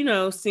enjoyed,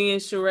 seeing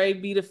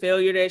Sheree be the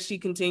failure that she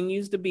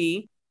continues to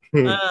be.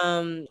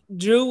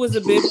 Drew was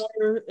a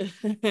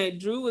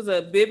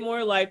bit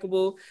more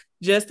likable,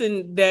 just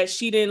in that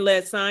she didn't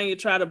let Sonya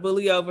try to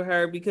bully over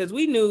her, because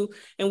we knew,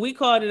 and we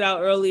called it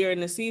out earlier in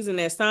the season,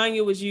 that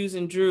Sonya was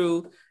using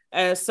Drew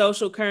as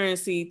social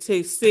currency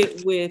to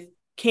sit with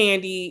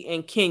Candy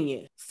and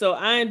Kenya. So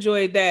I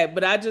enjoyed that,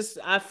 but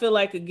I feel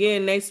like,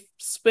 again, they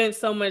spent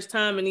so much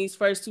time in these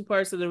first two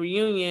parts of the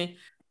reunion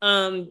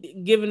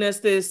giving us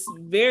this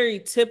very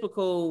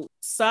typical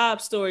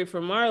sob story for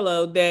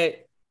Marlo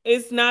that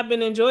it's not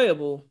been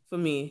enjoyable for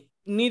me,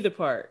 neither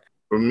part.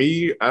 For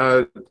me,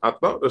 I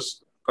thought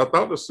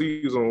the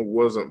season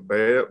wasn't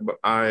bad, but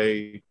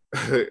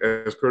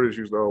as Curtis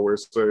used to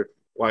always say,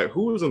 like,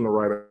 who was in the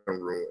writing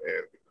room?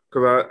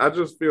 Because I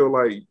just feel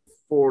like,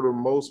 for the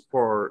most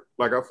part,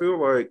 like, I feel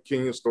like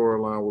Kenya's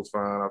storyline was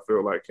fine. I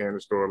feel like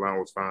Candy's storyline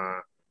was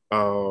fine.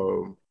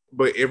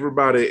 But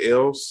everybody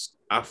else,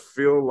 I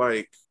feel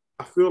like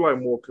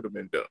more could have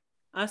been done.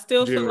 I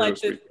still feel like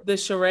the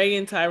Sheree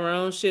and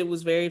Tyrone shit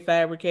was very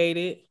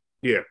fabricated.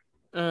 Yeah.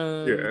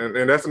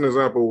 And that's an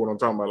example of what I'm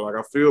talking about. Like,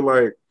 I feel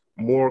like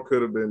more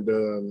could have been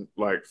done,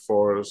 like,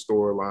 for the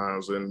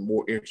storylines and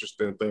more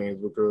interesting things,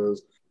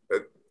 because,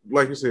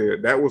 like you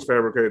said, that was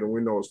fabricated, and we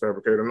know it's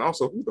fabricated. And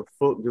also, who the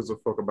fuck gives a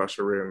fuck about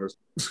Sheree in this?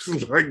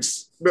 Like,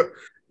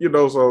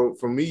 so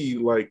for me,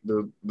 like,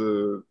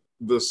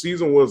 the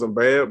season wasn't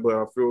bad, but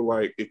I feel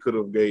like it could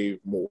have gave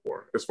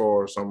more as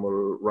far as some of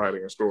the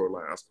writing and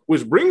storylines.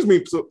 Which brings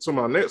me to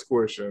my next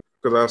question,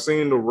 because I've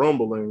seen the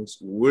rumblings.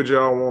 Would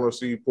y'all want to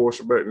see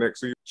Portia back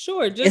next season?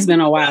 Sure. It's been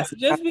a while.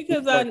 Just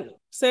because I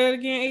say it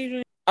again,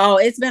 Adrian. Oh,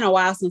 it's been a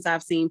while since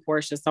I've seen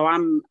Portia, so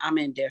I'm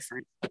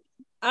indifferent.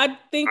 I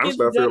think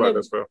honestly, I feel like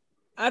that's fair.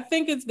 I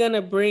think it's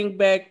gonna bring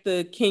back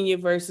the Kenya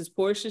versus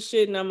Portia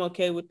shit, and I'm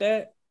okay with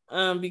that.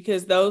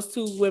 Because those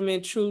two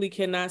women truly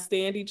cannot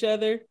stand each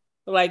other.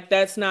 Like,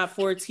 that's not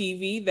for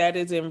TV. That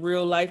is in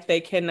real life. They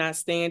cannot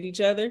stand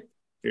each other.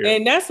 Yeah.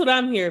 And that's what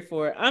I'm here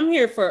for. I'm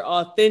here for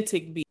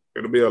authentic beef.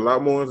 It'll be a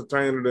lot more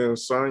entertaining than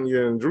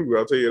Sonya and Drew.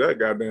 I'll tell you that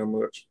goddamn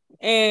much.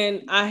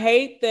 And I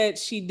hate that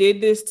she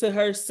did this to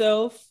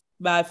herself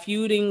by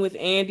feuding with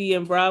Andy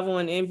and Bravo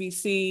and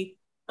NBC.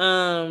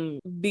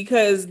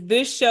 Because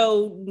this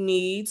show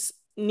needs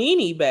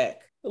Nene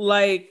back.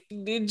 Like,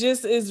 it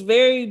just is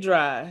very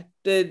dry.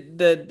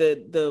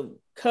 The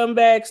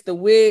comebacks, the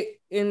wit,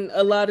 and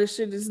a lot of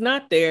shit is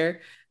not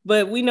there.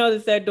 But we know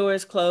that door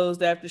is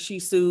closed after she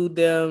sued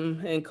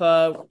them and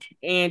called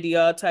Andy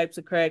all types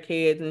of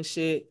crackheads and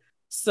shit.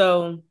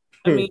 So,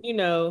 I mean, Which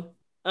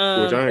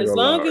I ain't as gonna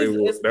long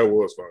lie, that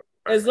was fun.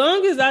 As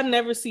long as I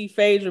never see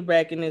Phaedra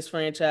back in this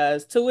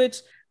franchise, to which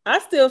I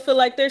still feel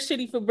like they're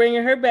shitty for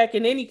bringing her back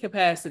in any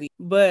capacity.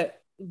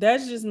 But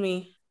that's just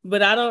me.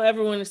 But I don't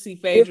ever want to see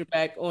Phaedra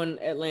back on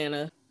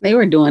Atlanta. They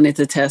were doing it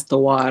to test the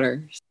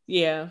waters.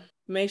 Yeah,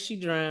 may she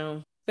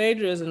drown.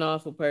 Phaedra is an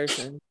awful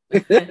person.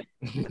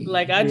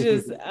 Like,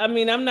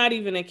 I'm not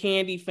even a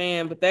Candy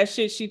fan, but that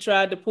shit she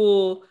tried to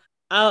pull,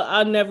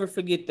 I'll never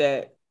forget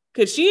that.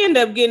 Because she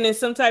ended up getting in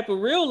some type of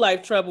real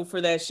life trouble for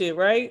that shit,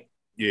 right?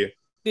 Yeah.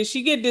 Did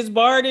she get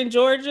disbarred in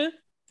Georgia?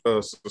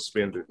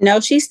 Suspended. No,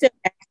 she's still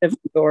active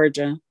in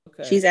Georgia.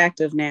 Okay. She's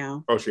active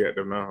now. Oh, she's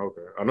active now?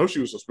 Okay. I know she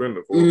was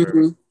suspended for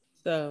it.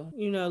 So,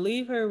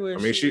 leave her where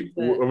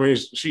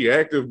she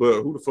active,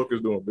 but who the fuck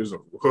is doing business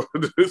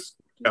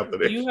after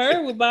that? You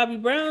heard what Bobby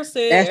Brown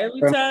said.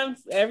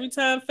 Every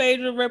time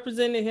Phaedra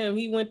represented him,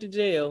 he went to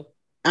jail.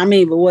 I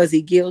mean, but was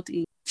he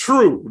guilty?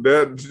 True.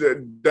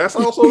 That's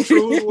also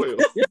true as well.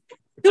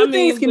 Two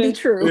things can be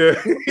true.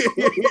 Yeah.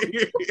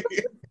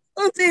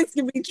 Two things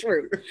can be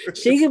true.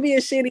 She could be a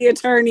shitty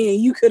attorney,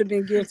 and you could have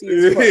been guilty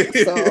as fuck.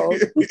 So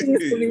two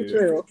things can be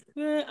true.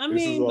 Yeah, I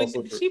mean,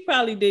 but she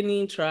probably didn't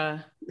even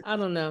try. I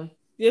don't know.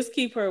 Just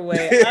keep her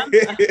away.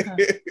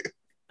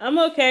 I'm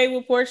okay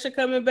with Portia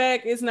coming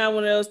back. It's not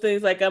one of those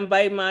things like I'm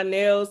biting my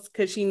nails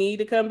because she need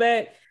to come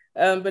back.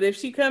 But if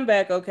she come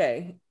back,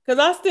 okay. Because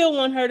I still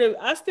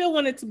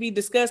want it to be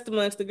discussed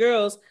amongst the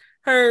girls,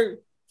 her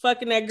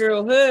fucking that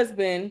girl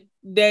husband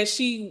that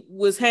she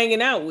was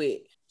hanging out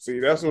with. See,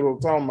 that's what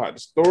I'm talking about. The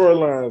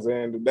storylines,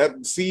 and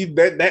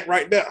that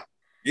right there.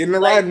 Get in the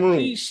writing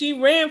room. She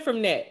ran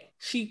from that.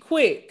 She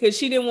quit because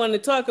she didn't want to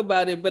talk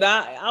about it. But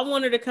I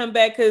want her to come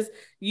back because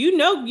you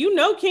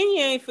know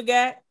Kenya ain't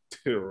forgot.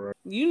 Yeah, right.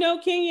 You know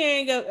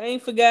Kenya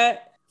ain't forgot.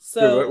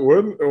 So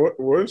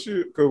wasn't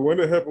she? Because when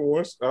it happened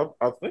once,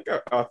 I think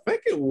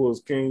it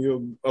was Kenya.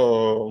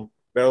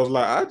 That was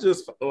like, I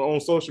just on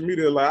social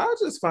media, like, I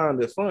just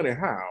find it funny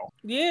how.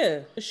 Yeah,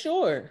 for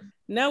sure.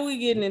 Now we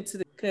getting into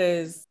the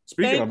because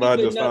speaking of, I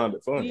just find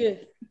it funny. Yeah,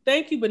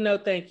 Thank you, but no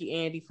thank you,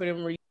 Andy, for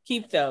them.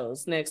 Keep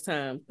those next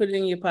time. Put it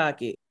in your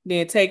pocket.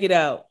 Then take it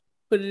out.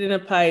 Put it in a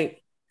pipe.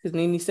 Because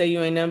Nene say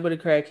you ain't nothing but a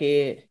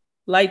crackhead.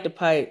 Light the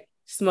pipe,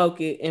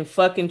 smoke it, and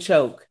fucking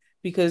choke.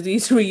 Because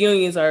these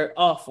reunions are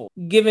awful.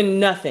 Given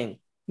nothing.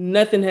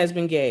 Nothing has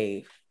been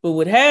gave. But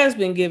what has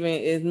been given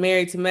is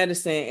Married to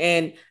Medicine.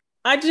 And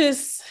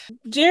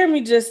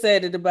Jeremy just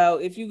said it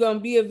about if you're going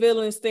to be a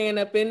villain, stand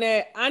up in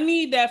that. I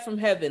need that from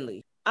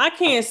Heavenly. I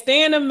can't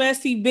stand a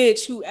messy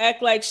bitch who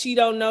act like she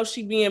don't know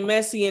she being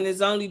messy and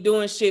is only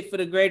doing shit for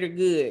the greater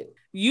good.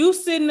 You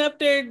sitting up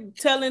there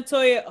telling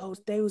Toya, oh,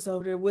 they was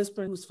over there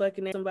whispering who's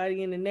fucking at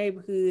somebody in the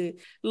neighborhood.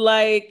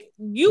 Like,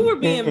 you were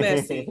being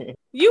messy.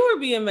 You were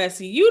being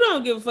messy. You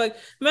don't give a fuck.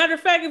 Matter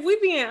of fact, if we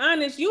being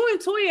honest, you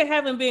and Toya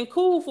haven't been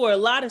cool for a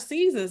lot of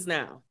seasons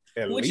now.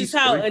 Which is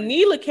how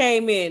Anila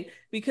came in,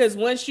 because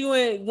once you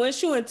and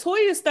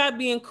Toya stopped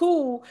being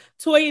cool,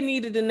 Toya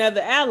needed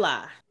another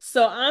ally.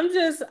 So I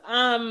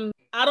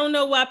don't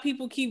know why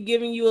people keep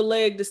giving you a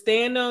leg to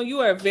stand on. You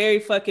are very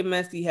fucking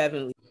messy,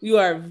 Heavenly. You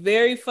are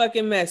very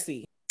fucking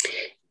messy.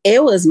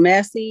 It was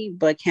messy,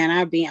 but can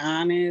I be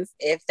honest?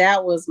 If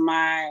that was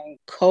my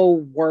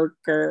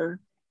co-worker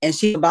and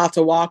she about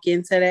to walk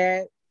into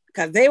that,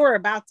 because they were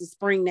about to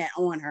spring that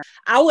on her,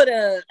 I would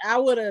have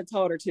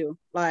told her to.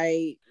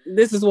 Like,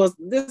 this is what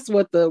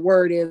the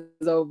word is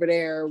over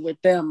there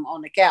with them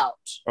on the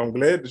couch. I'm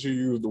glad that you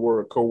used the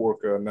word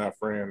coworker, not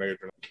friend,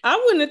 Adrian. I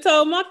wouldn't have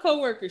told my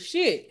coworker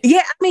shit.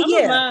 Yeah, I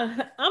mean,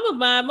 I'm gonna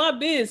mind my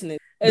business,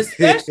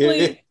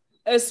 especially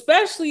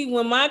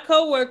when my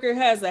coworker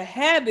has a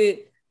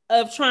habit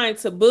of trying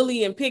to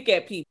bully and pick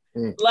at people.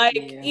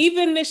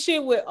 Even the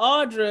shit with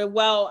Audra,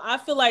 while I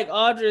feel like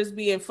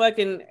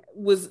Audra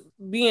was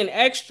being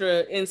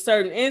extra in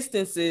certain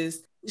instances,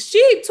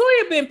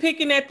 Toya been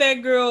picking at that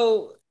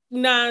girl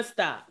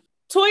nonstop.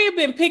 Toya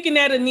been picking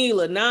at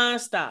Anila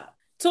nonstop.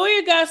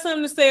 Toya got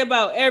something to say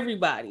about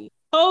everybody.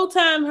 Whole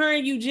time her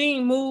and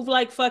Eugene move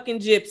like fucking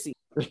gypsy.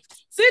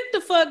 Sit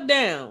the fuck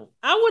down.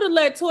 I would have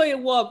let Toya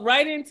walk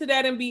right into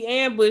that and be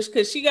ambushed,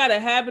 because she got a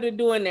habit of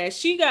doing that.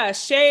 She got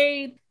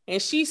shade and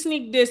she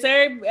sneak diss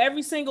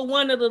every single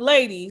one of the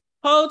ladies.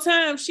 Whole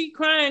time she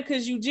crying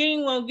because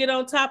Eugene won't get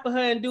on top of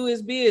her and do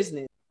his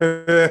business.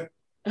 I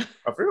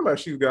feel like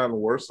she's gotten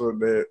worse at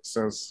that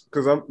since,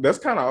 because that's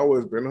kind of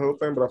always been her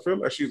thing, but I feel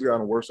like she's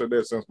gotten worse at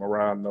that since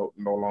Mariah no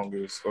longer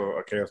is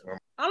a cast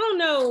member. I don't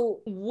know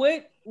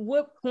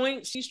what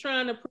point she's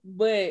trying to,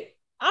 but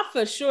I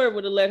for sure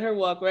would have let her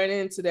walk right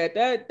into that.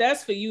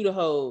 That's for you to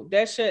hold.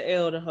 That's your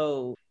L to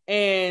hold.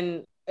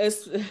 And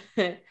it's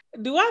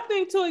y'all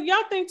think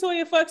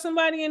Toya fuck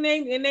somebody in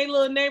they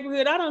little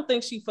neighborhood? I don't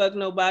think she fucked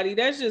nobody.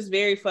 That's just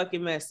very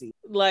fucking messy.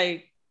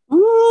 Like, like,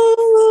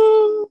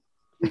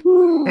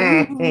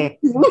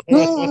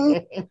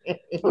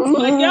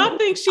 y'all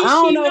think she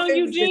cheating on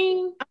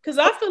Eugene? Because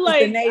I feel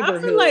like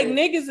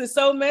niggas is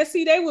so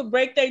messy they would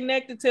break their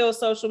neck to tell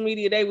social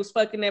media they was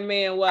fucking that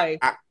man wife.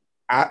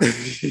 I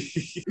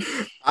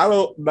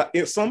don't.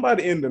 If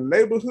somebody in the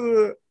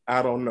neighborhood,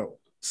 I don't know.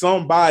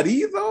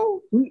 Somebody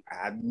though,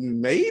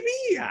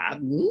 maybe.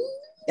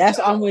 That's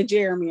I'm with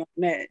Jeremy on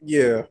that.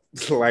 Yeah,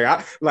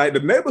 like the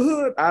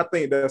neighborhood. I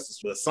think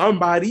that's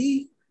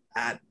somebody.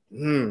 I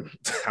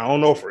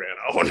don't know, friend.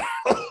 I don't know.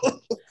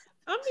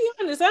 I'll be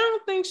honest. I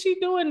don't think she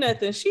doing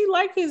nothing. She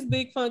like his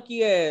big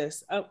funky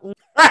ass. I'm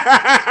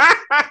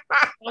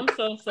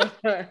so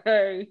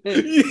sorry.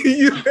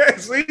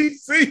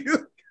 See.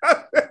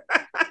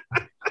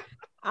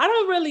 I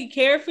don't really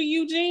care for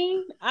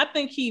Eugene. I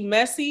think he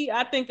messy.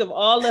 I think of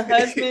all the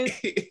husbands,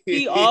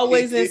 he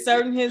always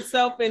inserting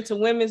himself into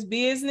women's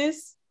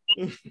business.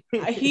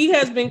 He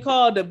has been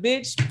called a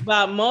bitch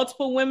by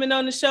multiple women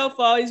on the show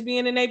for always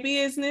being in their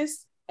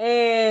business.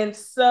 And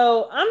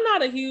so I'm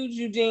not a huge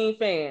Eugene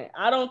fan.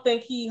 I don't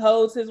think he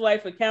holds his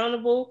wife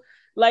accountable.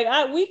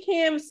 Like we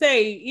can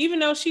say, even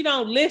though she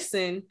don't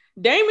listen,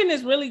 Damon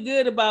is really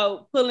good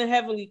about pulling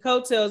Heavenly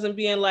coattails and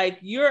being like,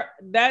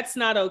 that's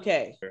not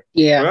okay.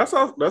 Yeah.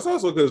 But that's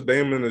also because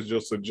Damon is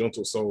just a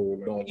gentle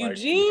soul.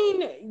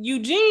 Eugene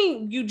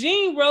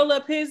roll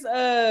up his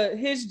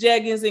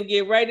jeggings and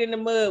get right in the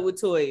mud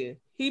with Toya.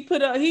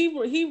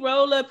 He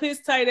roll up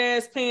his tight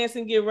ass pants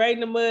and get right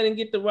in the mud and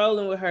get to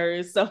rolling with her.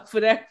 And so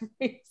for that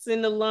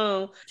reason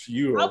alone,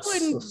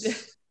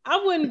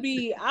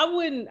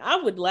 I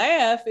would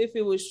laugh if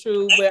it was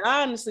true, but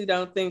I honestly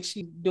don't think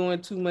she's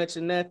doing too much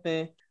of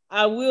nothing.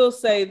 I will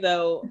say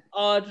though,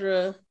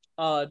 Audra,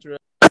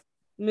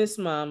 Miss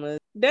Mama,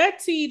 that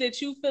tea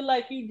that you feel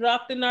like you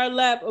dropped in our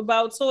lap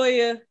about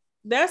Toya,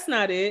 that's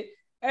not it.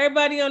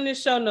 Everybody on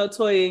this show know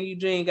Toya and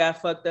Eugene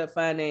got fucked up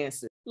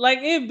finances.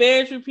 Like, it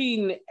bears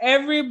repeating.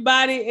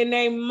 Everybody and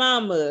their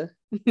mama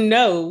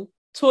know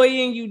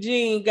Toya and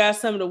Eugene got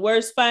some of the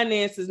worst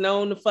finances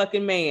known to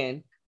fucking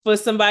man. For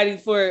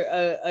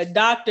a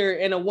doctor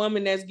and a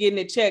woman that's getting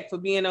a check for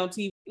being on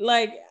TV.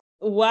 Like,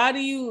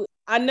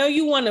 I know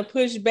you want to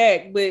push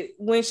back, but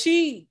when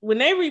they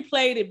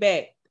replayed it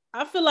back,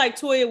 I feel like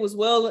Toya was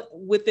well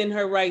within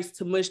her rights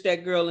to mush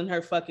that girl in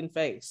her fucking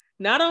face.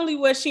 Not only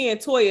was she in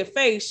Toya's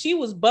face, she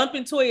was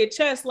bumping Toya's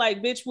chest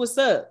like, bitch, what's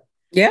up?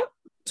 Yep.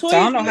 Toya, So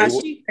I don't know how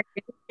she.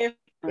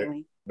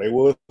 They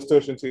was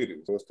touching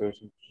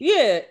titties.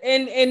 Yeah,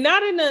 and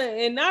not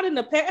in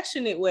a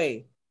passionate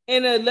way,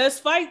 in a let's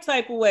fight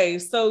type of way.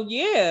 So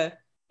yeah,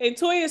 and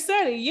Toya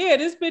said it. Yeah,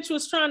 this bitch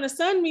was trying to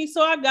sun me,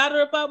 so I got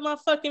her up out my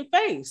fucking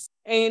face.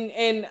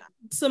 And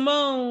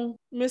Simone,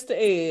 Mr.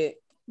 Ed,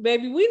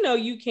 baby, we know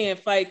you can't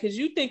fight because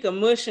you think a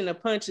mush and a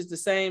punch is the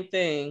same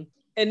thing,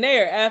 and they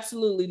are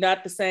absolutely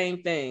not the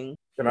same thing.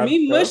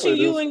 Me mushing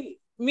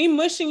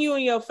you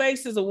in your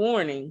face is a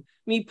warning.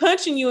 Me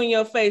punching you in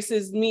your face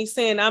is me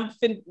saying I'm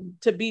fin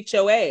to beat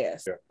your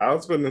ass. Yeah, I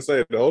was finna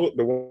say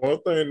the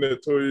one thing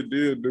that Toya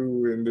did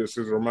do in this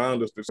is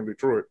remind us that from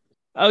Detroit.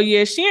 Oh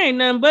yeah, she ain't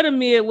nothing but a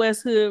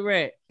Midwest hood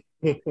rat.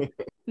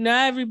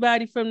 Now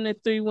everybody from the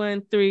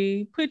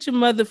 313, put your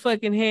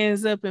motherfucking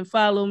hands up and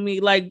follow me.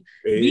 Like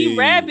B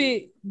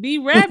Rabbit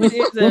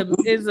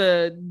is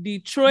a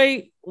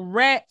Detroit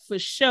rat for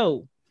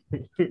show.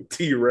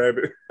 T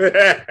Rabbit.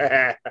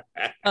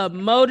 A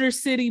Motor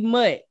City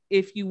mutt,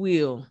 if you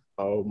will.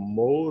 A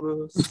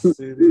Motor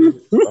City.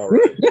 All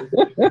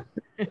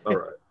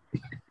right.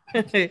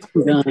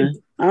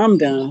 I'm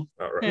done.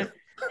 All right.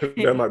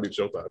 That might be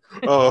showtime.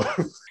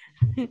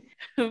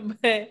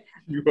 But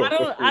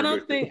I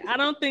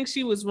don't think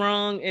she was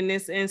wrong in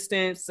this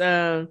instance.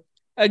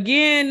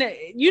 Again,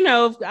 you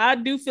know, I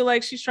do feel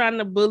like she's trying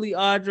to bully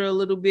Audra a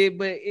little bit,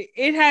 but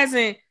it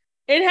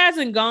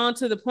hasn't gone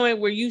to the point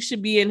where you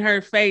should be in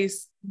her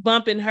face,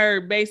 bumping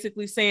her,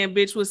 basically saying,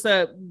 bitch, what's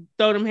up?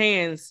 Throw them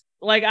hands.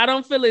 Like, I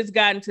don't feel it's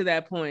gotten to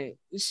that point.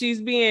 She's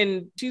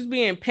being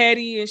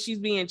petty and she's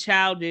being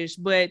childish,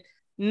 but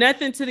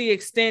nothing to the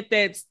extent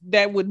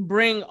that would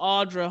bring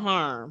Audra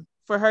harm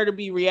for her to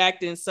be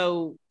reacting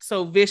so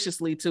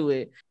viciously to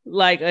it.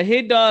 Like, a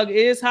hit dog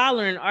is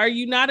hollering, are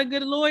you not a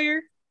good lawyer?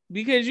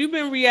 Because you've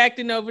been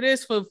reacting over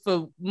this for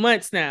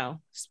months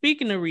now.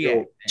 Speaking of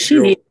react. She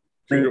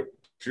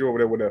over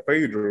there with that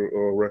Phaedra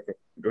record.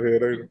 Go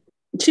ahead, Adrian.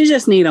 She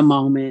just need a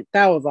moment.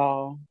 That was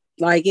all.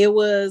 Like, it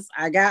was,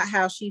 I got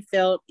how she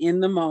felt in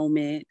the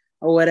moment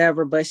or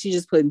whatever, but she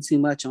just putting too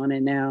much on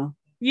it now.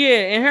 Yeah,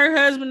 and her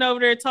husband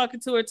over there talking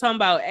to her, talking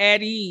about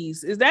at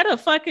ease. Is that a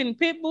fucking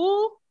pit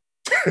bull?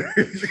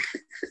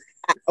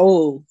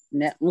 Oh,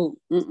 no.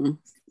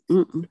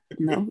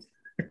 No.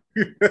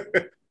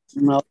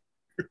 No.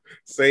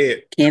 Say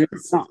it.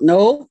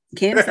 No.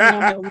 Can't say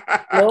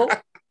no.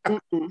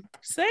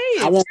 Say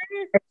it.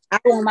 I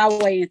want my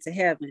way into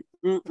heaven.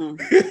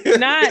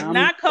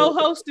 Not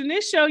co-hosting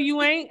this show.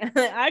 You ain't.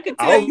 I can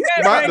tell you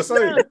that right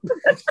now.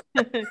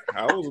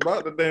 I was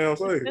about to damn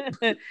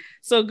say.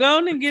 So go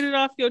on and get it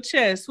off your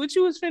chest. What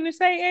you was finna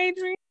say,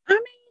 Adrian? I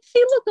mean, she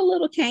looked a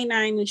little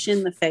canine-ish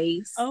in the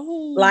face.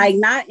 Oh, like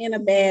not in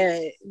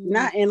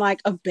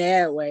like a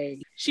bad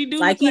way. She do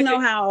like, you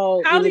know how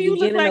in the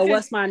beginning like of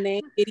What's My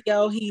Name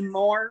video he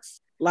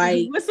morphed.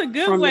 Like, what's a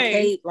good from way? The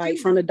cape, like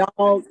from the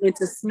dog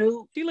into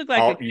Snoop. She looked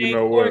like a cane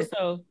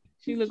Corso.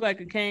 She looked like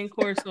a cane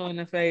Corso in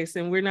the face,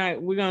 and we're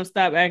gonna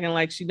stop acting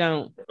like she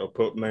don't. A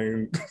pup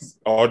named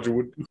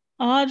Audra.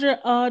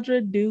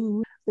 Audra,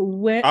 do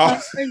where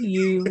are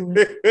you?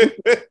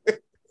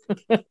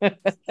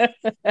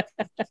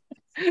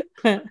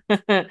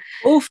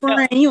 Oh,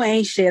 friend, you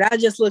ain't shit. I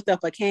just looked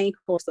up a cane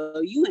Corso.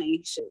 You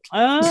ain't shit.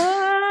 I'm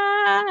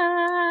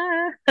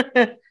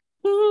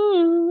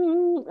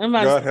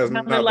about to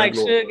sound like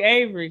Suge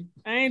Avery.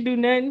 I ain't do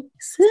nothing.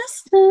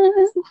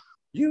 Sister.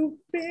 You've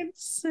been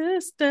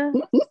sister.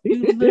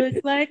 You look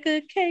like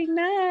a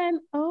K9.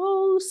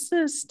 Oh,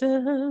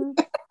 sister.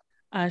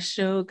 I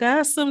sure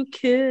got some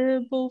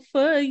kibble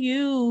for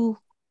you.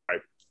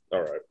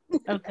 All right.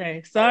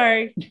 Okay.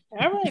 Sorry.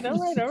 All right.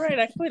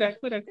 I quit.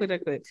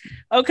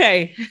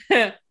 Okay.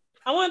 I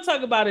want to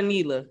talk about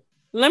Anila.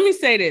 Let me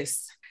say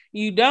this.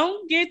 You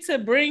don't get to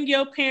bring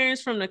your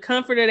parents from the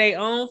comfort of their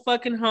own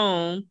fucking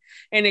home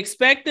and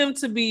expect them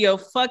to be your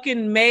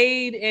fucking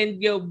maid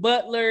and your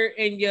butler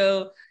and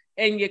your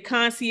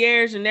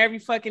concierge and every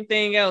fucking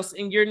thing else,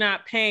 and you're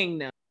not paying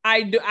them.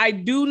 I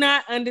do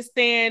not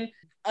understand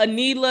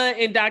Anila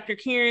and Dr.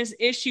 Kieran's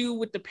issue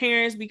with the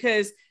parents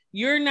because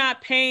you're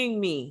not paying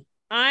me.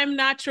 I'm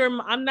not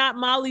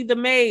Molly the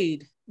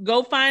maid.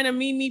 Go find a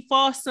Mimi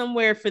Foss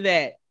somewhere for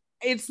that.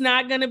 It's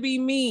not going to be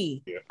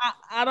me. Yeah.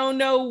 I don't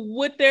know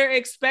what they're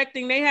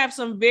expecting. They have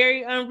some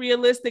very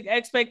unrealistic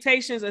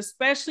expectations,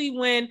 especially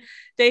when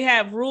they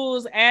have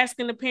rules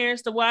asking the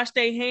parents to wash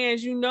their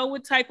hands. You know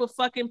what type of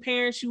fucking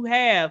parents you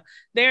have.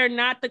 They're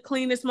not the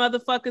cleanest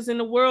motherfuckers in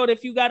the world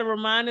if you got to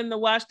remind them to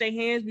wash their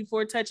hands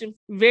before touching.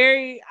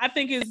 I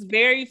think it's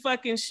very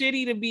fucking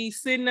shitty to be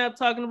sitting up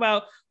talking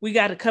about, we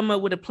got to come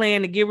up with a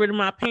plan to get rid of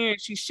my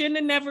parents. You shouldn't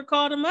have never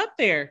called them up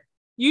there.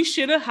 You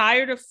should have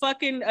hired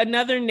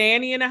another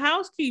nanny and a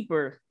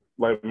housekeeper.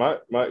 Like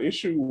my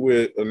issue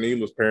with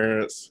Anila's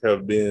parents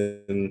have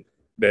been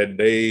that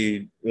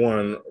they,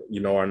 one,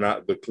 are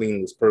not the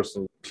cleanest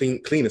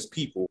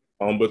people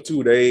But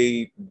two,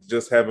 they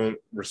just haven't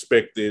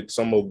respected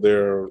some of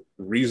their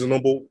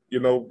reasonable,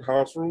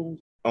 house rules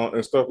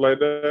and stuff like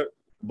that.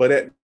 But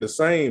at the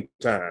same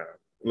time,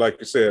 like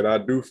you said,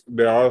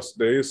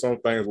 there is some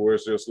things where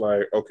it's just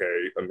like,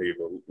 okay,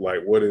 Anita, like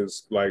what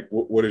is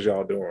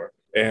y'all doing?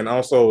 And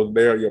also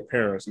they're your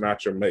parents,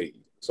 not your maid.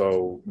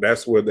 So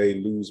that's where they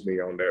lose me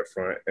on that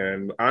front.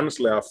 And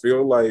honestly, I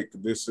feel like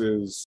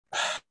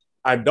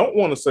I don't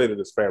want to say that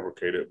it's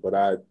fabricated, but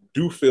I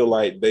do feel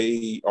like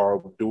they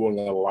are doing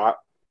a lot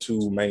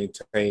to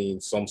maintain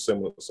some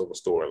semblance of a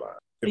storyline,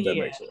 if that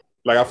makes sense.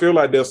 Like, I feel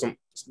like there's some,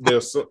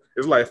 it's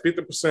like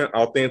 50%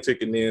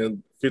 authentic, and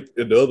then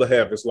the other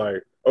half is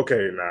like,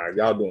 okay, nah,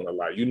 y'all doing a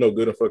lot. You know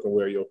good and fucking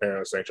well your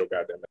parents ain't your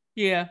goddamn man.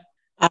 Yeah.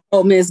 I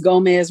hope Miss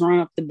Gomez run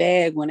up the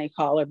bag when they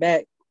call her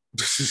back.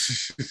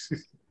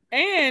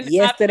 And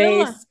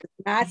yesterday's,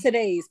 not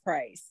today's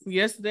price.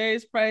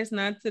 Yesterday's price,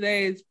 not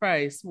today's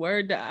price.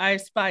 Word to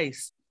Ice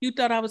Spice. You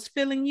thought I was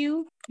feeling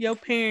you? Your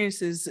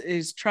parents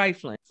is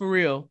trifling, for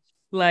real.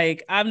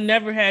 Like, I've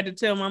never had to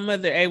tell my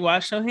mother, hey,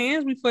 wash your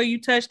hands before you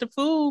touch the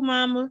food,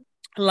 mama.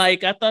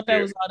 Like, I thought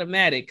that was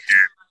automatic.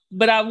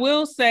 But I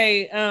will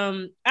say,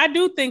 I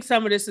do think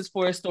some of this is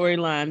for a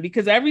storyline,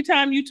 because every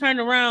time you turn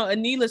around,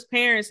 Anila's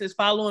parents is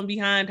following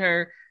behind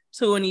her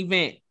to an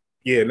event.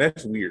 Yeah, and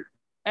that's weird.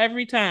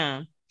 Every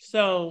time.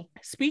 So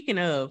speaking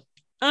of,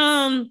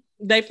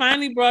 they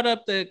finally brought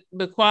up the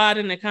quad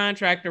and the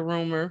contractor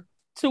rumor,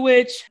 to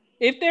which,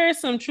 if there is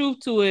some truth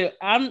to it,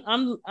 I'm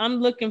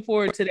looking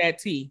forward to that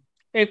tea.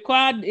 If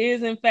Quad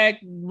is in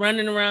fact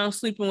running around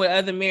sleeping with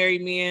other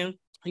married men,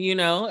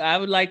 I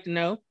would like to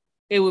know.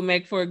 It would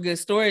make for a good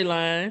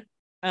storyline.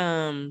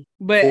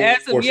 But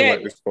as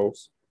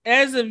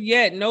of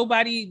yet,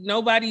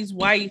 nobody's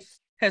wife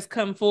has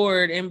come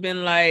forward and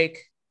been like,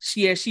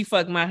 she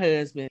fucked my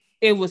husband.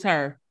 It was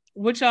her.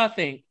 What y'all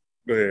think?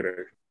 Go ahead,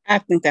 Eric. I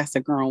think that's a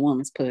grown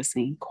woman's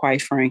pussy,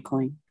 quite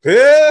frankly.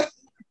 Yeah.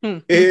 I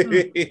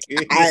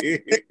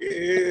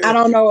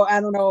don't know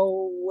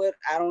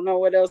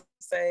what else to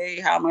say,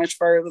 how much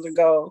further to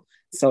go.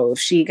 So if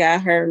she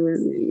got her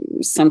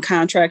some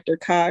contractor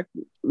cock,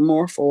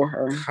 more for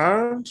her.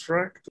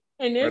 Contractor.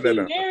 And if he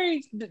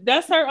married,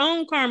 that's her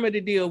own karma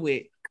to deal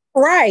with.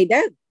 Right.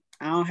 That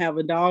I don't have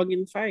a dog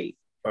in the fight.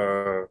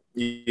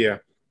 Yeah.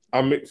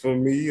 I mean, for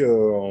me,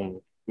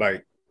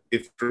 like,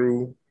 if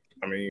true,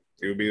 I mean,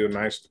 it would be a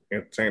nice,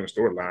 entertaining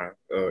storyline.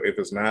 If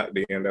it's not,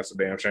 then that's a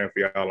damn shame for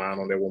y'all lying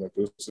on that woman's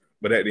pussy.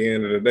 But at the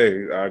end of the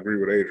day, I agree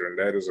with Adrian.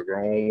 That is a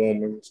grown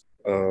woman's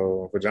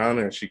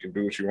vagina, and she can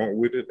do what she wants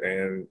with it.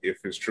 And if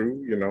it's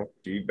true,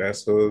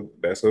 that's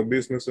her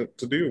business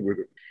to deal with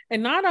it.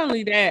 And not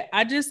only that,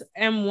 I just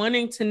am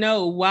wanting to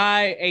know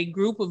why a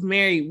group of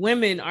married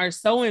women are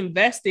so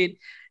invested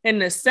in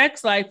the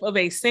sex life of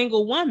a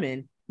single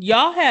woman.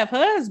 Y'all have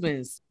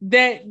husbands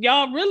that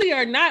y'all really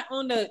are not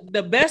on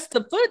the best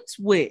of foots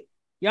with.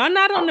 Y'all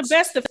not on the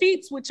best of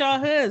feet with y'all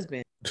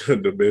husband.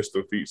 The best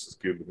of feet is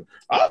killing me.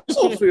 I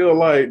also feel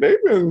like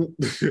they've been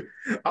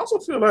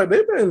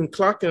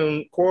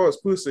clocking Quad's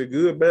pussy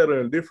good, better,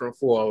 and different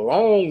for a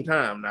long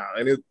time now,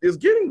 and it's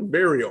getting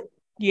very old.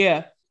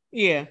 Yeah,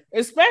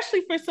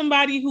 especially for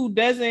somebody who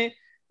doesn't.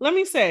 Let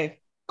me say,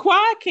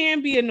 Quad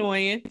can be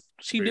annoying.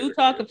 She do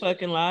talk a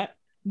fucking lot.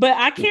 But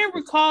I can't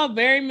recall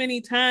very many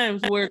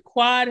times where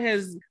Quad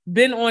has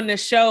been on the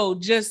show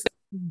just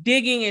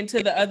digging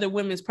into the other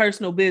women's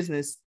personal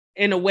business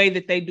in a way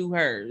that they do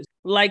hers.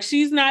 Like,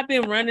 she's not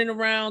been running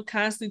around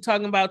constantly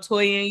talking about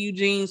Toya and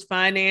Eugene's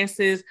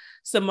finances,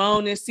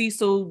 Simone and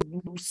Cecil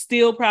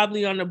still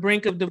probably on the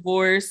brink of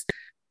divorce,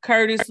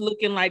 Curtis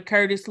looking like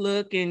Curtis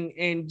look,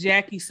 and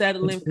Jackie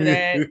settling for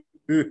that.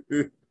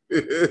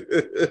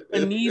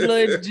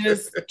 Anila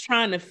just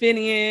trying to fit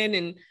in,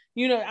 and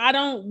we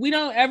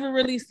don't ever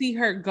really see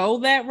her go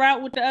that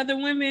route with the other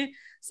women.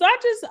 So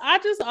I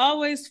just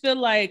always feel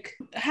like,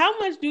 how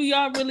much do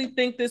y'all really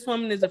think this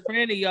woman is a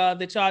friend of y'all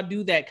that y'all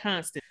do that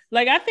constant?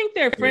 Like, I think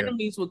they're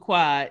frenemies with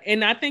Quad,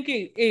 and I think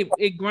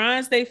it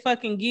grinds they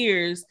fucking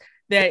gears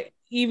that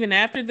even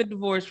after the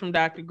divorce from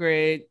Dr.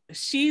 Greg,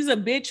 she's a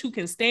bitch who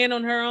can stand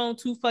on her own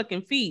 2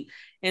 fucking feet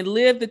and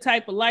live the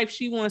type of life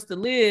she wants to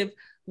live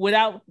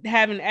without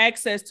having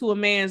access to a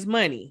man's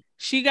money.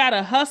 She got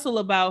a hustle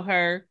about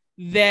her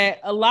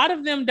that a lot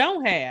of them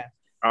don't have.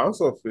 I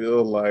also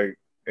feel like,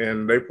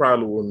 and they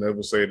probably will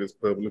never say this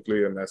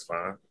publicly, and that's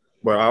fine,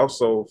 but I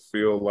also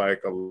feel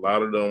like a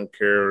lot of them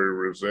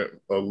carry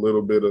a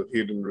little bit of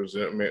hidden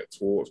resentment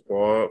towards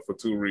Quad for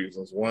 2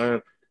 reasons.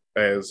 One,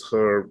 as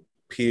her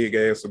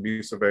pig-ass,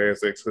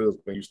 abusive-ass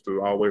ex-husband used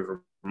to always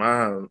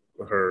remind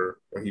her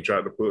when he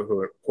tried to put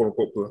her,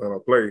 quote-unquote, put her in her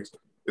place,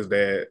 is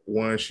that,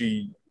 one,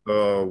 she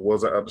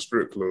was at the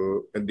strip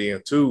club, and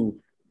then 2,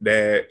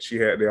 that she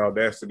had the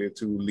audacity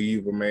to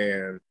leave a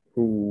man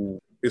who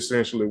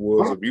essentially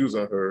was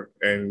abusing her.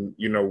 And,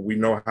 we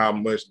know how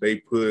much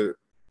they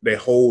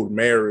hold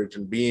marriage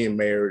and being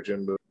marriage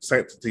and the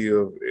sanctity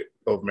of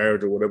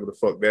marriage, or whatever the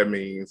fuck that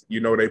means.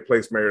 They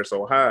place marriage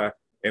so high,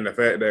 and the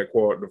fact that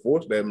Quad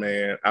divorced that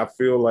man, I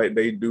feel like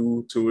they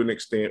do, to an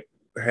extent,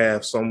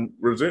 have some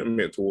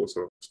resentment towards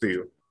her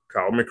still.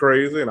 Call me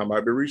crazy, and I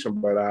might be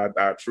reaching, but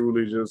I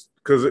truly just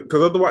because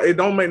otherwise it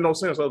don't make no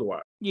sense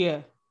otherwise.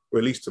 Yeah. Or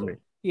at least to me.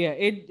 Yeah,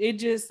 it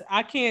just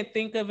I can't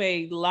think of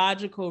a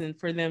logical reason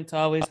for them to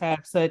always have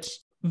such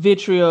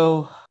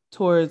vitriol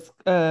towards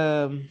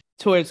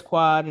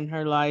Quad in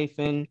her life,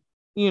 and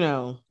you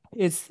know,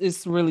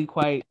 it's really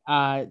quite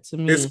odd to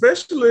me.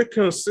 Especially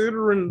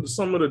considering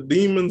some of the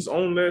demons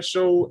on that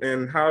show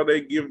and how they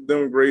give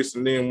them grace,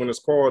 and then when it's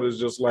Quad, it's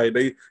just like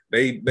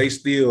they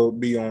still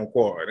be on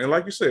Quad. And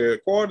like you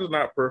said, Quad is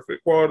not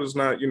perfect. Quad is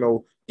not,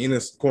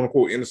 innocent, quote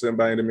unquote innocent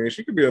by any means.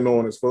 She could be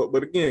annoying as fuck.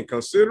 But again,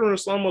 considering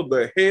some of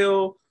the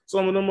hell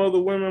some of them other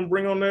women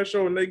bring on that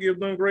show and they give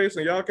them grace,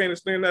 and y'all can't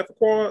extend that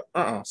for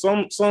Quad.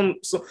 Some 2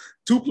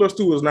 +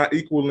 2 is not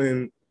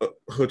equaling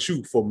her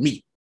chew for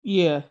me.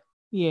 Yeah,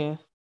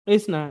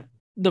 it's not.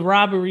 The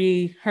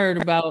robbery heard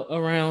about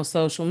around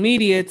social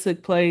media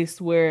took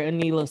place where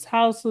Anila's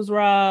house was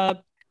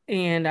robbed,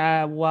 and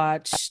I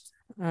watched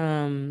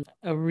a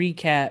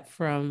recap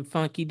from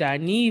Funky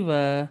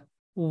Dineva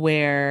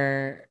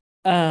where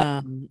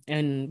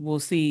and we'll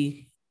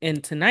see in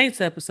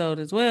tonight's episode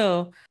as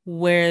well,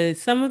 where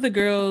some of the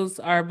girls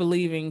are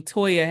believing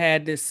Toya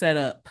had this set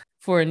up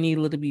for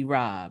Anila to be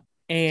robbed.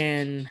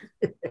 And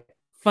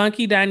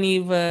Funky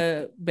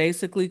Dineva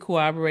basically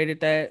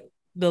corroborated that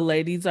the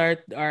ladies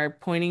are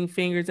pointing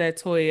fingers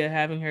at Toya,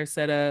 having her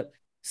set up,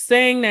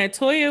 saying that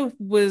Toya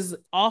was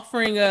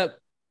offering up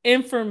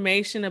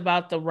information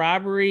about the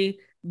robbery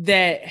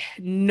that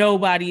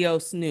nobody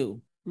else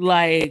knew.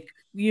 Like,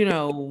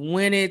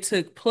 when it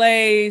took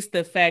place,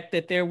 the fact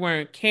that there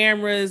weren't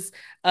cameras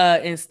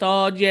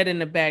installed yet in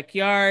the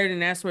backyard,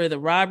 and that's where the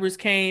robbers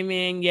came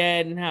in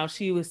yet, and how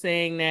she was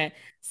saying that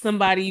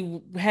somebody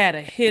had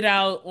a hit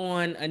out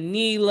on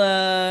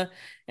Anila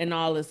and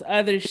all this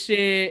other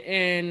shit.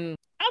 And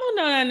I don't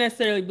know, I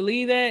necessarily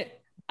believe that.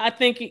 I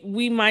think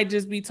we might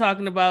just be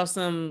talking about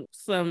some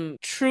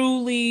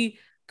truly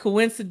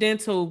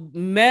coincidental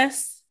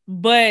mess,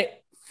 but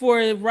for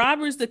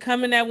robbers to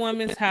come in that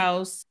woman's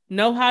house,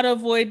 know how to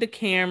avoid the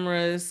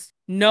cameras,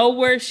 know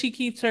where she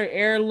keeps her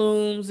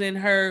heirlooms and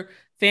her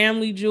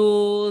family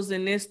jewels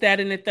and this, that,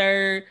 and the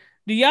third.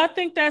 Do y'all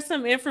think that's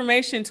some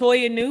information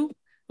Toya knew?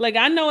 Like,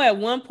 I know at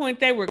one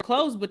point they were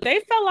close, but they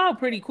fell out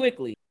pretty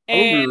quickly.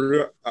 And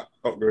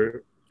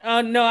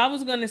no, I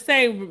was going to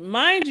say,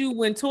 mind you,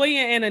 when Toya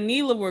and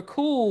Anila were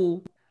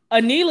cool,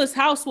 Anila's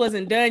house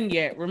wasn't done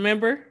yet,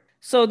 remember?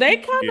 So they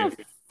kind of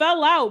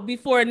fell out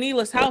before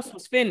Anila's house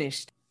was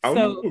finished. I'm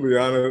gonna be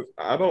honest.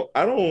 I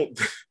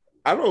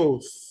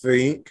don't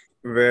think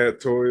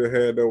that Toya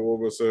had that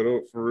woman set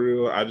up for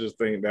real. I just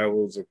think that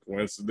was a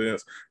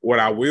coincidence. What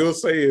I will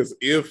say is,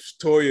 if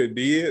Toya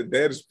did,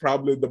 that is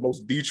probably the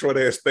most Detroit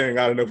ass thing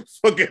I've ever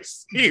fucking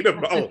seen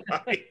in my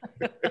life.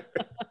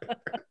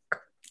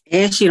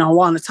 And she don't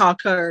want to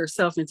talk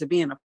herself into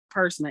being a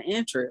person of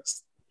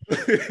interest.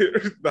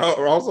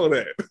 Also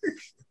that.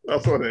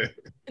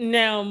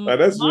 Now,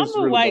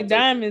 Mama White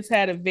Diamonds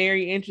had a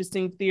very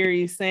interesting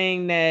theory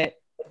saying that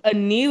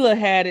Anila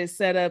had it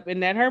set up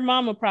and that her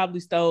mama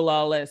probably stole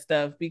all that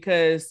stuff,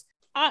 because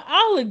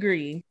I'll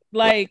agree.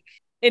 Like,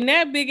 in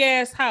that big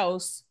ass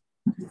house,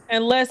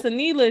 unless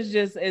Anila is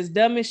just as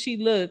dumb as she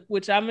looked,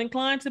 which I'm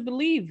inclined to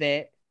believe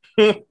that,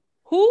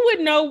 who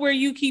would know where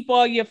you keep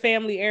all your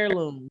family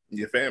heirlooms?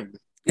 Your family.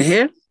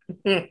 Yeah.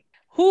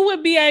 Who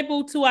would be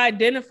able to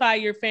identify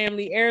your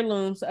family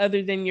heirlooms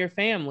other than your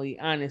family,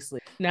 honestly?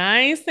 Now, I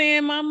ain't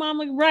saying my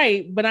mama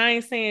right, but I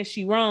ain't saying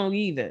she wrong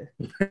either.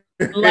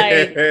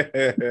 Like,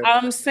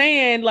 I'm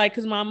saying, like,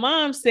 because my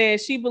mom said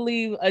she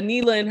believed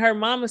Anila and her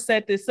mama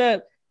set this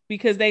up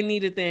because they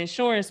needed the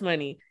insurance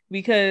money.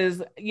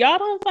 Because y'all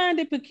don't find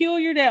it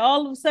peculiar that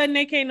all of a sudden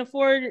they can't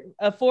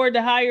afford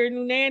to hire a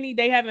new nanny?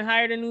 They haven't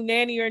hired a new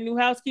nanny or a new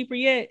housekeeper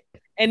yet.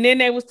 And then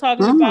they was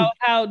talking about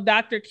how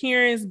Dr.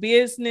 Kieran's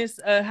business,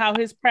 how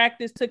his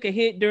practice took a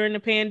hit during the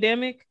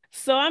pandemic.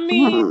 So, I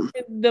mean,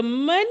 the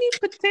money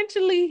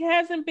potentially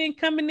hasn't been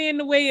coming in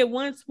the way it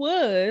once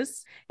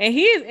was.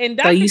 And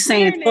Dr.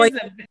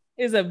 Kieran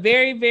is a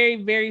very,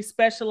 very, very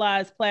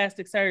specialized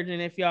plastic surgeon,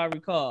 if y'all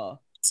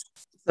recall.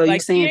 So you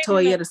saying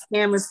Toya the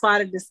scammer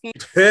spotted the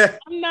scam?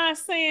 I'm not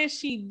saying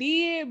she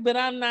did, but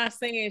I'm not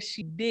saying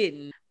she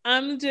didn't.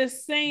 I'm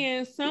just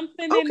saying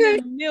something in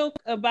the milk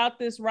about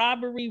this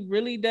robbery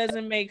really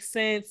doesn't make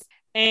sense.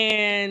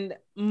 And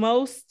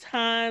most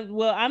times,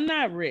 well, I'm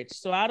not rich,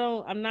 so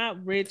I'm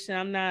not rich and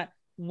I'm not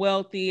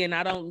wealthy and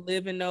I don't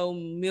live in no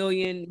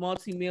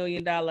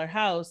multi-million dollar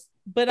house.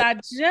 But I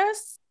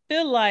just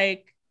feel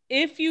like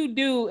if you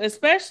do,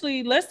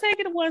 especially, let's take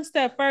it one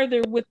step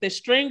further with the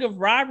string of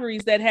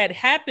robberies that had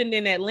happened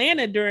in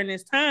Atlanta during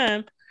this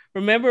time.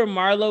 Remember,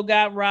 Marlo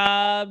got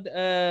robbed.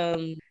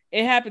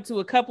 It happened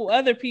to a couple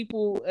other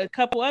people, a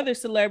couple other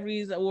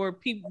celebrities or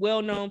people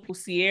well-known people,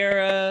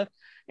 Sierra,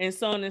 and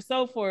so on and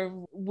so forth.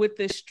 With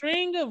the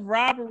string of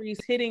robberies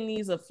hitting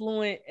these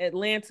affluent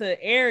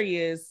Atlanta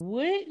areas,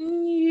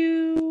 wouldn't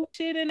you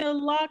shit in a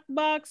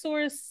lockbox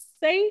or a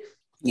safe?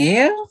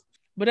 Yeah.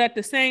 But at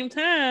the same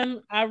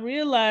time, I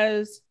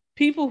realized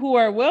people who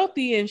are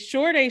wealthy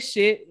insure their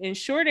shit,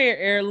 insure their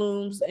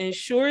heirlooms,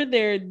 insure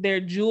their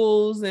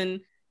jewels,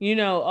 and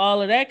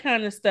all of that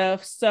kind of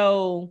stuff.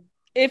 So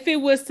if it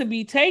was to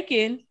be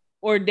taken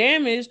or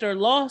damaged or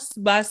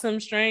lost by some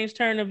strange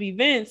turn of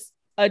events,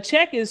 a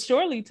check is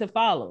surely to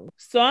follow.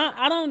 So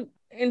I don't.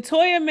 And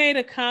Toya made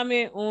a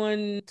comment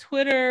on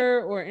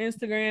Twitter or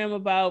Instagram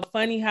about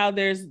funny how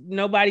there's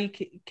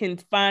nobody can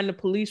find the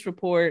police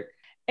report.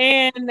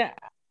 And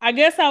I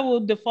guess I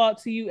will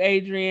default to you,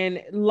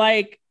 Adrian.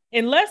 Like,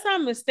 unless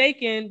I'm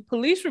mistaken,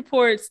 police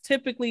reports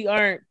typically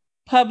aren't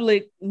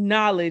public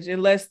knowledge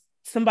unless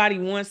somebody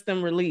wants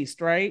them released,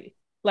 right?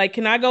 Like,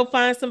 can I go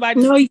find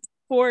somebody's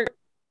report?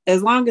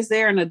 As long as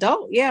they're an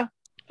adult, yeah.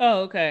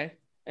 Oh, okay.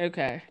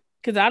 Okay.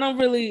 Because I don't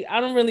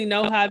really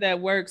know how that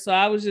works. So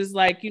I was just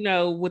like,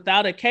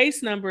 without a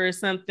case number or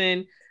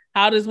something,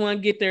 how does one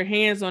get their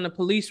hands on a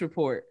police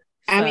report?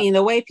 So, I mean,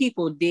 the way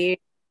people did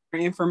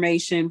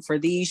information for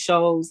these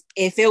shows,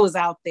 if it was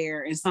out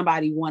there and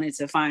somebody wanted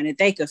to find it,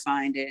 they could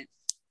find it.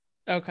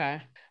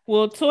 Okay.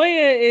 Well,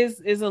 Toya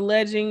is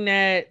alleging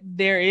that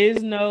there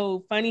is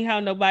no, funny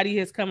how nobody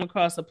has come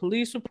across a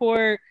police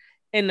report.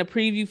 In the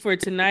preview for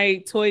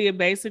tonight, Toya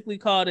basically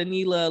called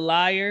Anila a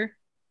liar.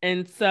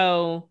 And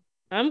so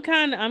I'm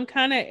kind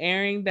of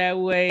airing that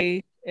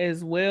way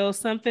as well.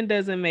 Something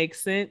doesn't make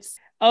sense.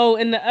 Oh,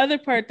 and the other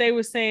part, they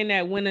were saying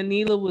that when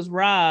Anila was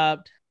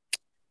robbed,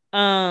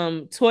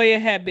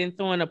 Toya had been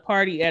throwing a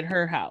party at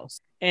her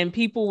house and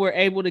people were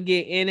able to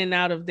get in and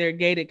out of their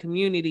gated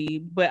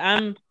community. But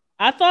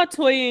I thought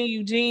Toya and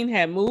Eugene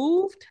had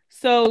moved.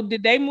 So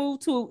did they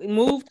move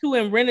to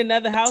and rent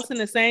another house in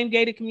the same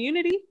gated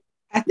community?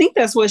 I think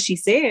that's what she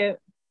said.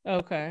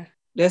 Okay.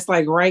 That's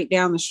like right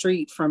down the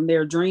street from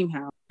their dream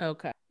house.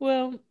 Okay.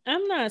 Well,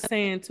 I'm not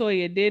saying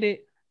Toya did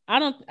it.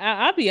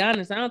 I'll be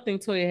honest. I don't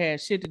think Toya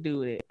had shit to do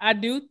with it. I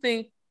do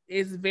think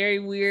it's very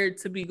weird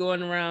to be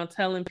going around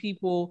telling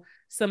people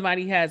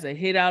somebody has a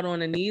hit out on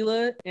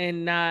Anila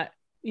and not,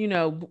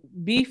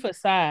 beef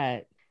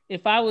aside.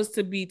 If I was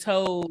to be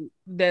told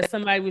that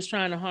somebody was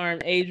trying to harm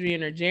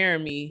Adrian or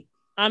Jeremy,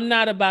 I'm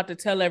not about to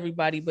tell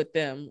everybody but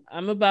them.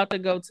 I'm about to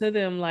go to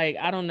them like,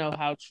 I don't know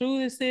how true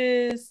this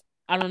is.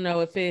 I don't know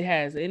if it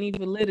has any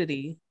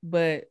validity,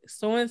 but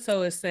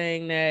so-and-so is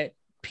saying that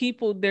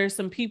there's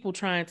some people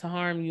trying to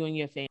harm you and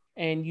your family,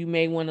 and you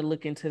may want to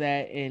look into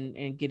that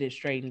and get it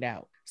straightened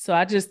out. So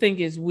I just think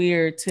it's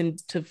weird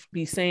to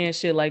be saying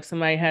shit like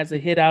somebody has a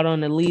hit out on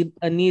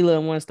Anila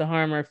and wants to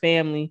harm her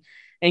family,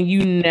 and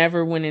you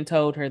never went and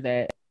told her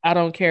that. I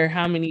don't care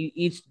how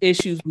many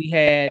issues we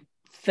had.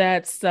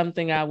 That's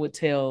something I would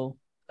tell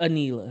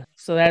Anila.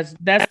 So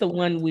that's the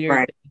one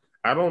weird thing.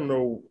 I don't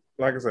know.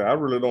 Like I said, I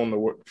really don't know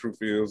what the truth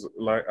is.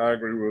 Like, I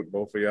agree with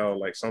both of y'all.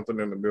 Like, something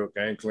in the milk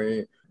ain't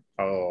clean.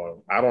 I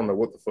don't know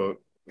what the fuck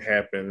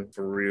happened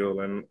for real.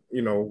 And,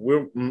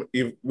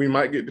 if we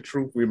might get the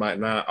truth, we might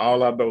not.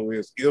 All I know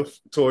is if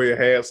Toya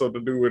had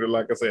something to do with it,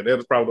 like I said, that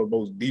is probably the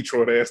most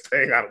Detroit-ass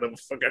thing I've ever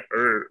fucking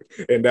heard.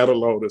 And that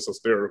alone is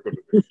hysterical.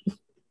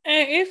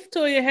 And if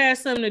Toya had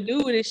something to do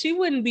with it, she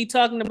wouldn't be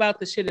talking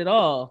about the shit at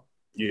all.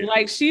 Yeah.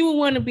 Like, she would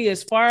want to be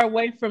as far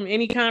away from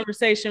any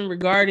conversation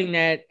regarding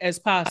that as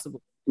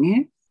possible.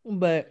 Mm-hmm.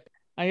 But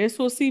I guess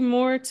we'll see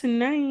more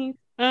tonight.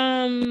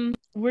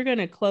 We're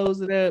gonna close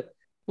it up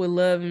with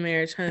Love and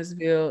Marriage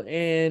Huntsville,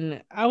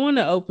 and I want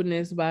to open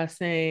this by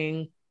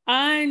saying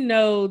I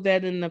know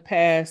that in the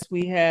past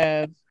we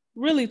have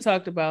really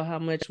talked about how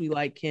much we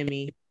like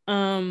Kimmy.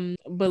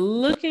 But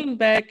looking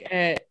back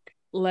at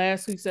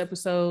last week's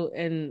episode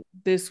and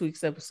this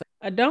week's episode,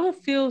 I don't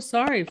feel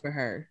sorry for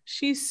her.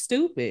 She's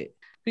stupid,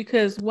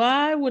 because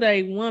why would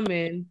a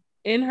woman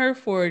in her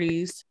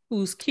 40s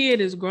whose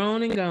kid is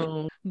grown and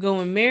gone go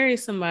and marry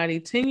somebody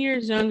 10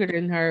 years younger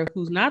than her,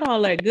 who's not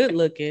all that good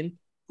looking,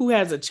 who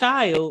has a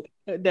child,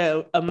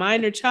 a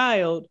minor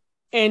child,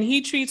 and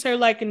he treats her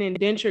like an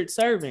indentured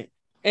servant?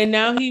 And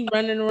now he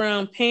running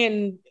around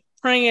panting,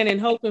 praying and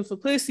hoping for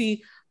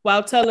pussy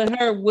while telling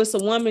her what's a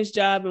woman's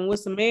job and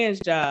what's a man's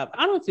job.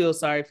 I don't feel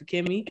sorry for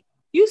Kimmy.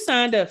 You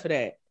signed up for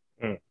that.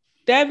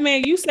 That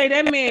man, you say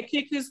that man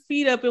kick his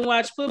feet up and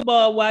watch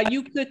football while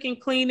you cooking,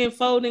 cleaning,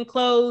 folding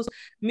clothes,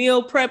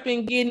 meal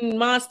prepping, getting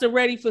Monster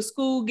ready for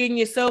school, getting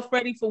yourself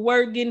ready for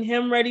work, getting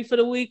him ready for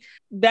the week.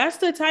 That's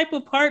the type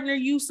of partner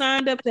you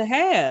signed up to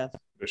have.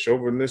 The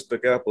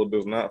chauvinistic apple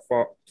does not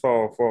fall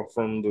far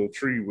from the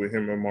tree with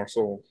him and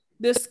Marcel.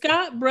 The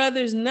Scott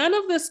brothers, none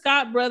of the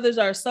Scott brothers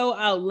are so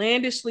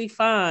outlandishly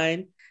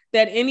fine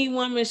that any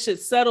woman should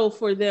settle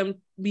for them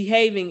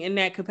behaving in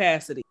that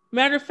capacity.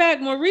 Matter of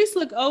fact, Maurice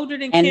look older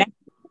than Kim.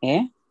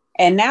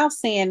 And now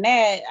seeing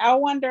that, I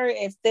wonder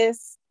if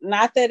this,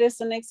 not that it's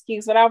an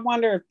excuse, but I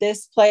wonder if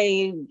this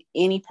played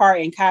any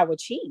part in Kyle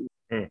cheating.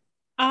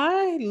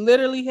 I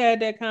literally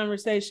had that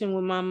conversation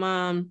with my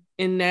mom,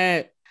 in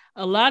that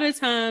a lot of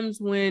times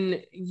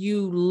when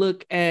you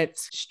look at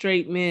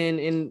straight men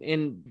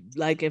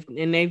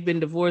and they've been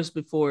divorced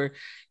before,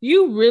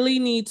 you really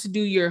need to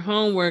do your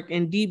homework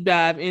and deep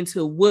dive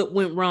into what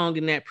went wrong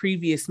in that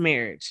previous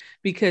marriage,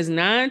 because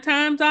 9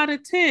 times out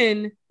of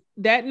 10,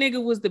 that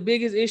nigga was the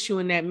biggest issue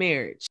in that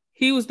marriage.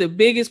 He was the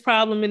biggest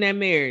problem in that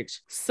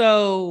marriage.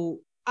 So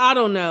I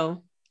don't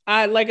know.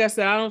 Like I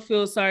said, I don't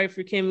feel sorry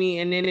for Kimmy.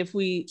 And then if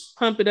we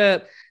pump it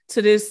up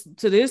to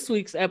this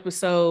week's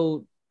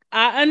episode,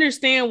 I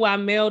understand why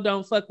Mel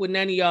don't fuck with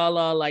none of y'all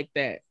all like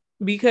that.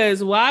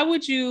 Because why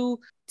would you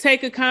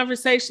take a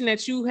conversation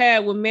that you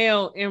had with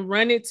Mel and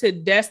run it to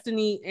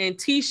Destiny and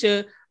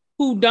Tisha,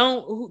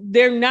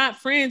 they're not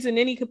friends in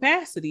any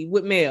capacity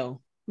with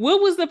Mel?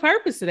 What was the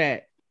purpose of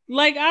that?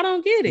 Like, I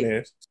don't get it.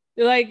 Yes.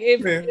 Like,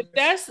 if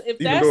that's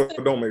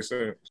it don't make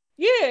sense.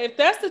 Yeah, if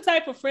that's the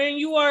type of friend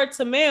you are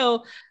to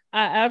Mel,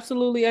 I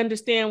absolutely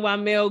understand why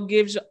Mel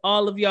gives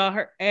all of y'all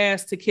her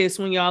ass to kiss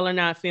when y'all are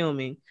not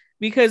filming,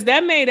 because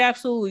that made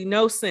absolutely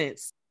no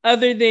sense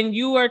other than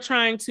you are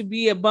trying to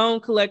be a bone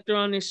collector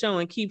on this show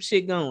and keep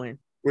shit going.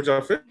 Which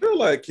I feel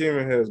like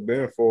Kim has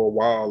been for a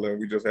while and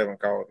we just haven't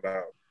called it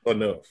out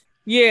enough.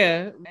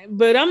 Yeah,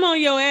 but I'm on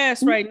your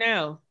ass right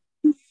now.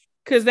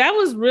 Because that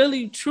was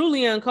really,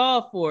 truly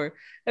uncalled for,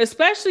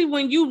 especially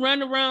when you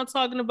run around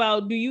talking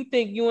about, do you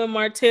think you and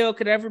Martell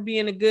could ever be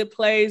in a good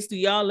place? Do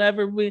y'all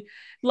ever be?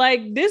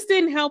 Like, this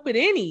didn't help it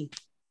any.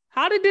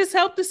 How did this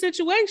help the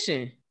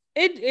situation?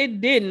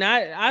 It didn't.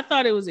 I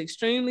thought it was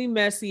extremely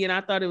messy, and I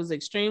thought it was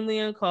extremely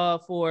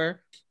uncalled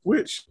for.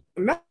 Which,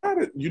 now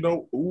that you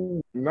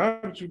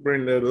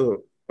bring that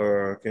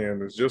up,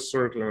 Candace, just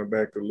circling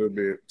back a little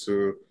bit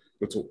to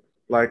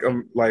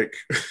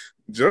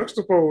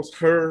juxtapose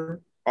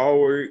her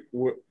always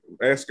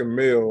asking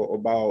Mel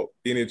about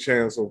any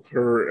chance of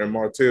her and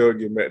Martell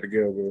getting back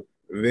together.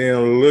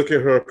 Then look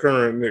at her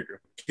current nigga,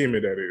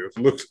 Kimmy, that is.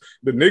 Look,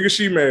 the nigga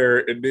she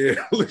married, and then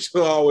she's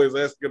always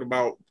asking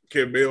about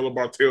can Mel or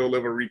Martell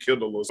ever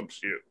rekindle or some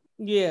shit.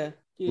 Yeah.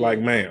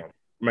 Like, ma'am,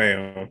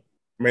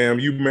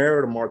 you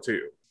married a Martell.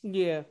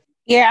 Yeah.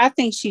 Yeah, I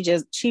think she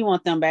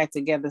want them back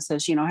together so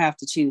she don't have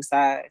to choose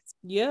sides.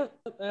 Yep,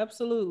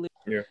 absolutely.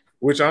 Yeah.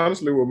 Which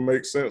honestly would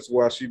make sense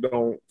why she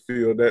don't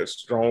feel that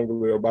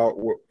strongly about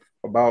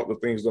the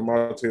things that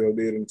Martell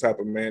did and the type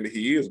of man that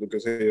he is,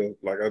 because hell,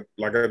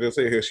 like I just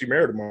said, she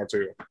married a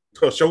Martell.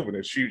 Her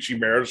chauvinist. She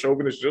married a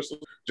chauvinist just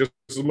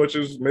as much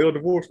as Mel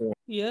divorced one.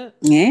 Yeah.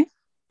 Yeah.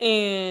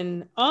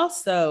 And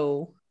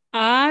also,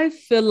 I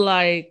feel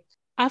like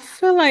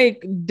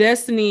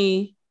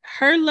Destiny,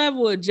 her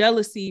level of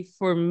jealousy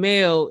for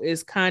Mel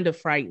is kind of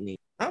frightening.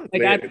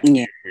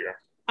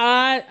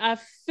 I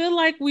feel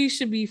like we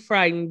should be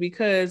frightened,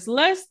 because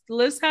let's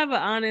have an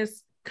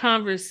honest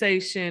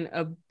conversation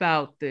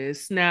about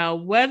this. Now,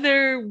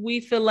 whether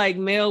we feel like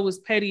Mel was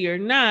petty or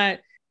not,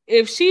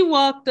 if she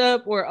walked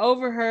up or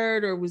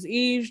overheard or was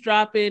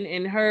eavesdropping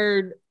and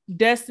heard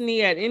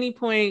Destiny at any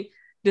point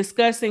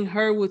discussing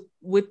her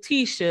with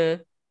Tisha,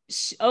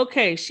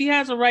 she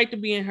has a right to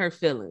be in her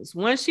feelings.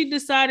 Once she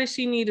decided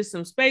she needed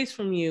some space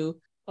from you,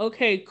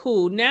 okay,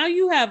 cool. Now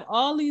you have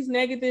all these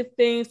negative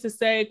things to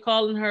say,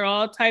 calling her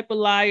all type of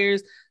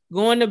liars,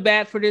 going to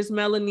bat for this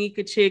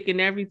Melanika chick and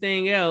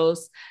everything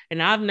else.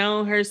 And I've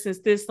known her since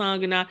this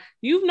long, and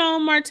you've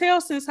known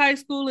Martell since high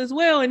school as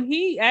well. And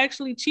he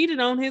actually cheated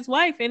on his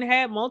wife and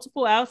had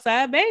multiple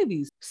outside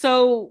babies.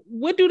 So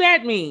what do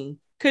that mean?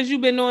 Because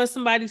you've been knowing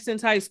somebody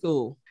since high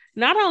school.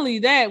 Not only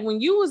that,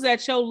 when you was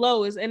at your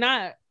lowest, and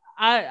I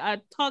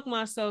talked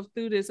myself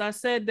through this, I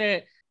said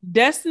that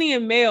Destiny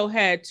and Mel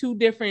had two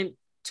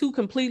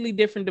completely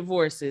different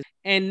divorces.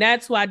 And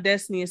that's why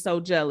Destiny is so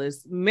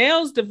jealous.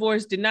 Mel's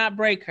divorce did not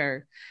break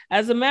her.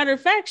 As a matter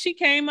of fact, she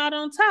came out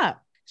on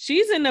top.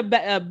 She's in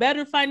a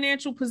better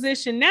financial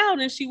position now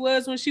than she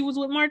was when she was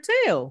with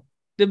Martell.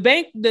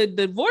 The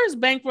divorce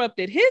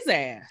bankrupted his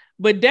ass.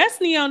 But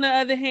Destiny, on the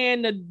other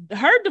hand,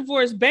 her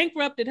divorce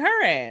bankrupted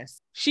her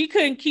ass. She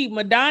couldn't keep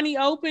Madani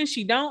open.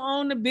 She don't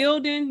own the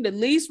building. The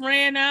lease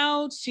ran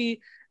out. She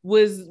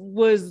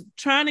was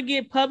trying to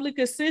get public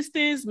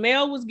assistance.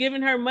 Mel was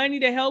giving her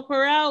money to help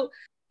her out.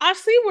 I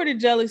see where the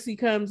jealousy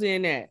comes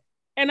in at.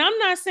 And I'm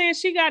not saying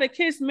she got to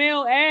kiss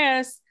Mel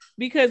ass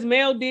because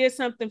Mel did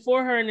something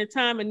for her in the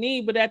time of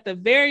need, but at the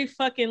very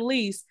fucking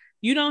least,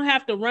 you don't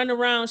have to run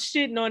around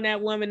shitting on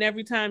that woman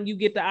every time you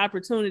get the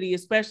opportunity,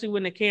 especially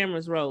when the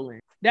camera's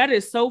rolling. That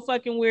is so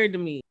fucking weird to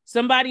me.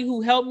 Somebody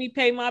who helped me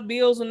pay my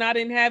bills when I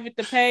didn't have it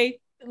to pay.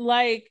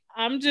 Like,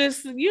 I'm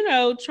just,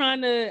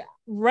 trying to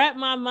wrap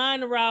my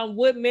mind around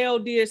what Mel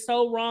did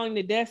so wrong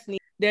to Destiny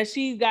that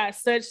she got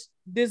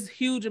this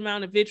huge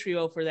amount of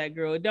vitriol for that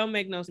girl. It don't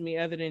make no sense to me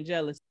other than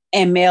jealous.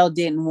 And Mel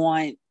didn't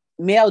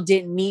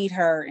need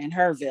her in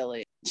her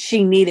village.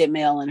 She needed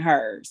Mel in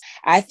hers.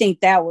 I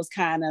think that was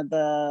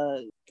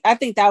the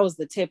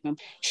tipping.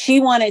 She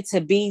wanted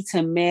to be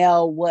to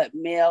Mel what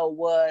Mel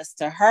was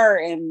to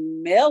her.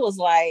 And Mel was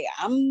like,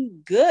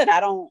 I'm good. I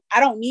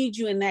don't need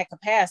you in that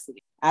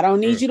capacity. I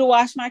don't need you to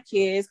watch my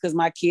kids because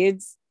my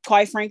kids,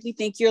 quite frankly,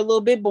 think you're a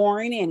little bit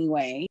boring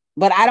anyway.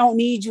 But I don't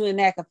need you in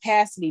that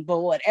capacity. But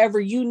whatever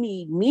you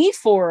need me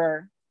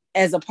for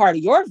as a part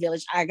of your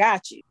village, I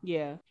got you.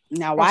 Yeah.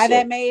 Now, why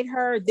that made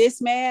her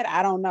this mad,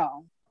 I don't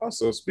know.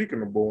 Also,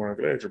 speaking of boring,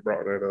 glad you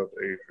brought that up,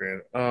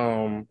 Adrian.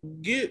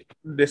 Get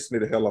Destiny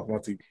the hell off my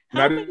TV.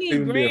 How Not many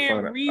even being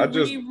grand funny.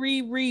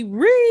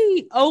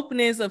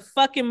 openings of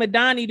fucking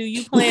Madani do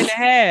you plan to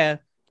have?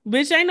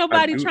 Bitch, ain't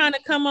nobody trying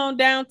to come on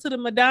down to the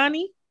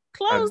Madani.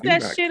 Close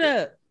that shit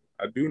up.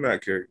 I do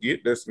not care.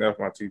 Get Destiny off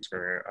my TV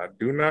screen. I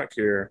do not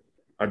care.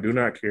 I do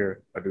not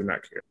care. I do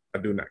not care. I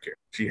do not care.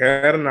 She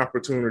had an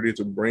opportunity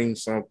to bring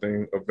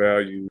something of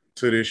value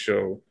to this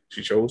show.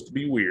 She chose to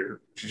be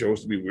weird. She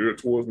chose to be weird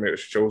towards me.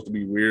 She chose to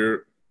be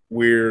weird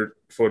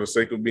for the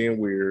sake of being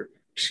weird.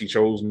 She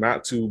chose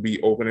not to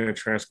be open and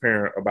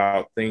transparent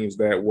about things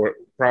that were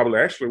probably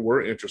actually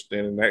were interesting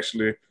and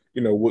actually,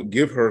 would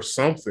give her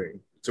something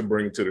to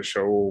bring to the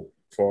show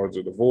as far as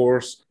the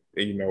divorce,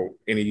 and,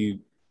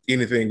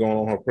 anything going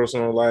on in her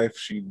personal life.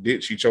 She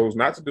chose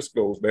not to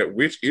disclose that,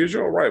 which is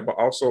your right, but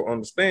also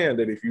understand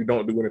that if you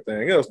don't do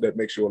anything else, that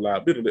makes you a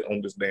liability on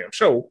this damn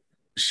show.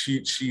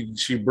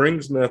 She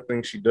brings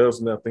nothing. She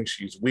does nothing.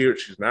 She's weird.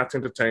 She's not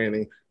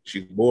entertaining.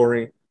 She's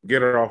boring.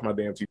 Get her off my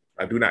damn TV.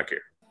 I do not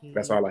care.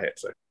 That's all I had to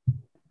say.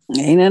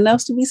 Ain't nothing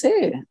else to be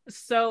said.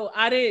 So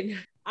I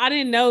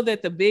didn't know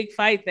that the big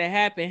fight that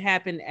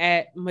happened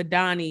at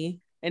Madani.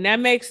 And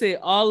that makes it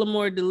all the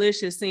more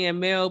delicious seeing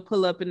Mel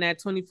pull up in that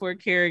 24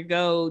 karat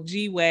gold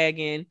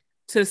G-Wagon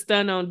to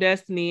stun on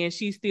Destiny, and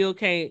she still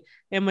can't.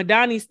 And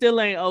Madani still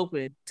ain't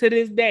open to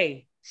this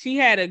day. She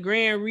had a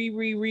grand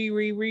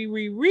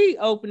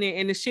reopening,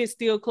 and the shit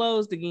still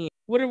closed again.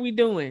 What are we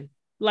doing?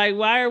 Like,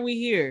 why are we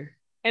here?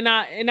 And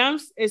I'm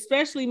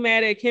especially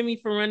mad at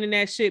Kimmy for running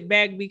that shit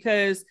back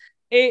because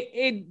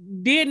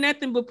it did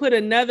nothing but put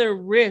another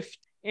rift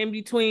in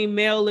between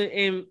Mel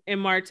and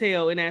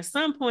Martell. And at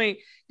some point,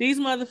 these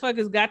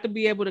motherfuckers got to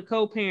be able to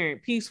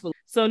co-parent peacefully.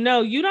 So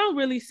no, you don't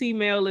really see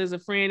Mel as a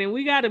friend. And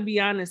we got to be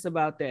honest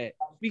about that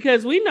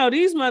because we know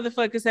these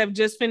motherfuckers have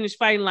just finished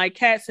fighting like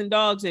cats and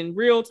dogs in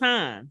real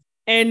time.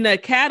 And the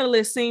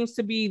catalyst seems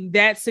to be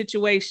that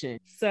situation.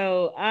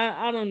 So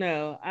I don't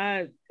know.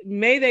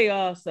 May they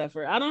all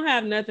suffer. I don't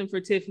have nothing for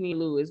Tiffany and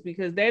Lewis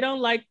because they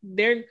don't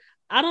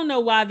I don't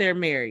know why they're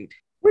married.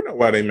 We know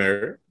why they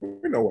married.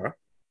 We know why.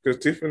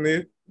 Because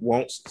Tiffany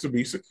wants to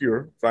be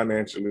secure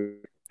financially,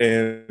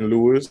 and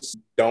Lewis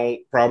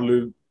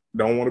probably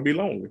don't want to be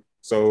lonely.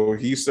 So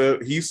he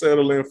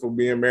settled in for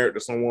being married to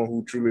someone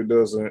who truly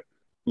doesn't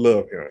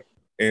love him.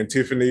 And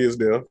Tiffany is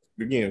there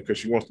again because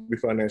she wants to be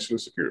financially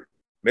secure.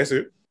 That's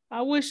it.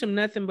 I wish him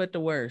nothing but the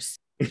worst.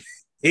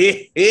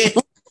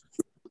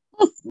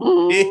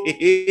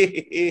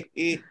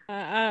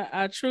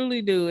 I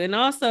truly do. And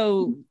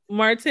also,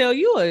 Martell,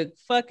 you a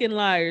fucking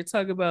liar.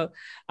 Talk about,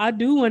 I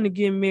do want to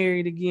get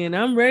married again.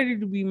 I'm ready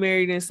to be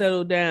married and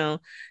settle down.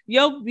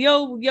 Yo,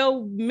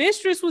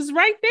 mistress was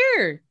right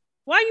there.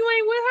 Why you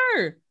ain't with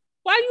her?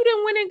 Why you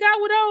didn't went and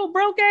got with old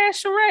broke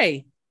ass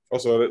Sheree? Oh,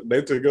 so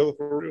they together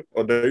for real?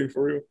 Or dating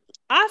for real?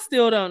 I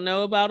still don't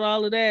know about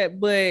all of that,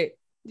 but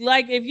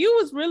like if you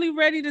was really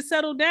ready to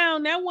settle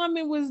down, that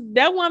woman was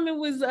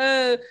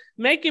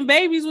making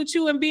babies with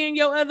you and being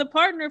your other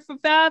partner for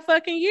 5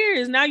 fucking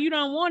years. Now you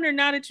don't want her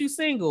now that you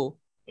single.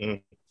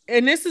 And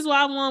this is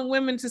why I want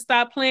women to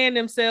stop playing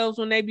themselves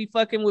when they be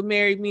fucking with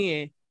married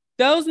men.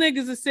 Those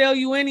niggas will sell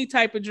you any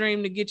type of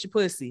dream to get your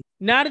pussy.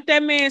 Now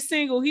that man's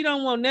single, he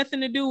don't want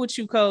nothing to do with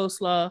you,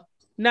 Coleslaw.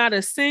 Not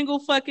a single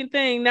fucking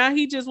thing. Now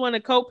he just want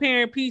to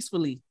co-parent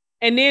peacefully.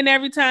 And then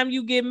every time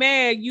you get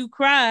mad, you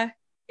cry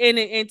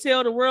and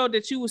tell the world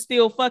that you was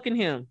still fucking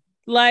him.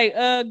 Like,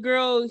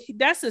 girl,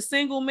 that's a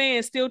single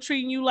man still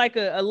treating you like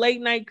a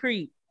late night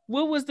creep.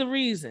 What was the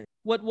reason?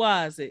 What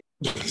was it?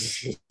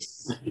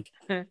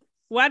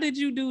 Why did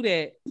you do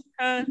that?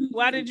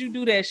 Why did you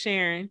do that,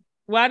 Sharon?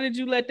 Why did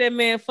you let that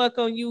man fuck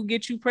on you,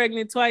 get you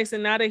pregnant twice,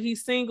 and now that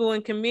he's single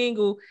and can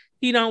mingle,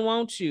 he don't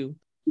want you?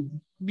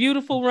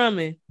 Beautiful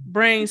woman,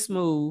 brain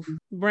smooth,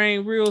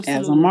 brain real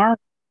smooth.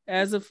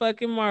 As a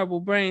fucking marble,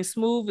 brain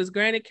smooth as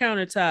granite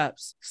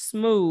countertops.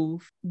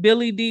 Smooth.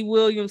 Billy D.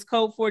 Williams,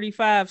 Colt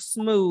 45,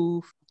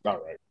 smooth. All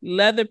right.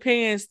 Leather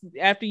pants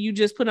after you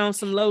just put on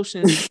some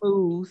lotion,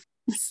 smooth.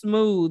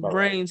 Smooth.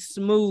 Brain right.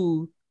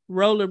 Smooth.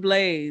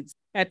 Rollerblades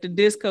at the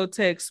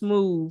discotheque,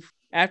 smooth.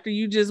 After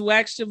you just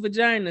waxed your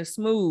vagina,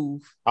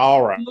 smooth.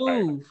 All right.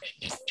 Smooth.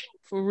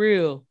 For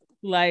real.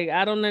 Like,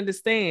 I don't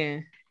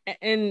understand.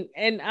 And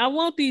I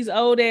want these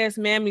old ass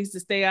mammies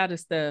to stay out of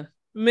stuff.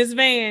 Miss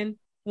Van,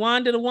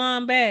 Wanda the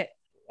Wombat.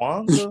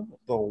 Wanda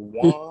the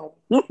Wombat.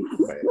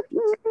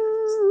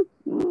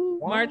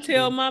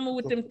 Martell mama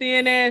with them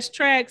thin ass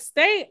tracks.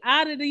 Stay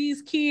out of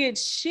these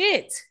kids'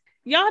 shit.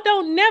 Y'all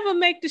don't never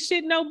make the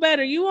shit no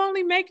better. You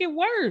only make it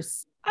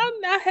worse.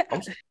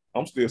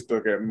 I'm still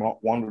stuck at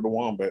Wanda the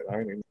Wombat. I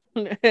ain't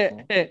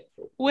even...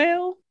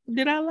 Well,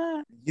 did I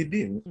lie? You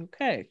didn't.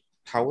 Okay.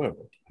 However,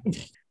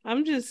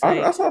 I'm just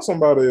saying. I saw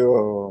somebody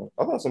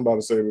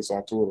say this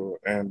on Twitter,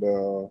 and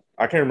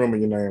I can't remember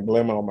your name.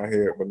 Blame it on my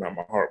head, but not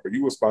my heart. But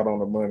you were spot on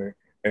the money,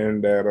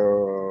 and that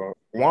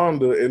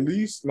Wanda, at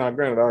least, now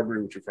granted, I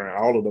agree with you, friend.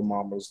 All of the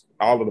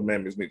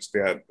mammies need to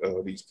stay out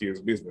these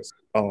kids' business.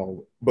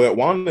 But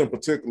Wanda in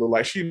particular,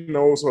 like, she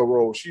knows her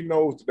role. She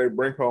knows that they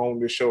bring her on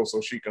this show so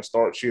she can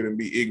start shit and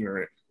be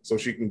ignorant so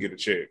she can get a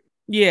check.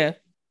 Yeah.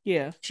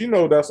 She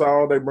knows that's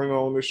all they bring her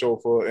on this show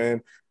for.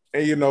 And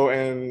you know,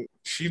 and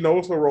she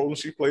knows her role and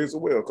she plays it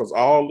well, because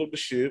all of the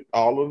shit,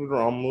 all of the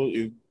drama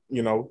is,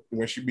 you know,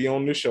 when she be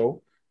on this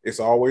show, it's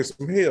always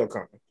some hell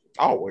coming.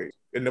 Always.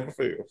 It never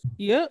fails.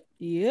 Yep.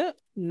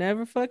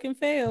 Never fucking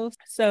fails.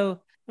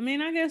 So, I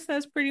mean, I guess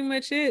that's pretty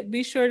much it.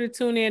 Be sure to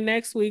tune in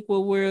next week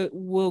where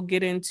we'll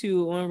get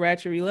into on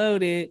Ratchet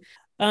Reloaded,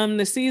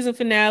 the season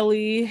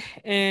finale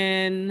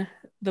and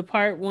the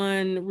part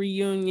 1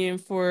 reunion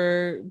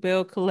for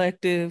Bell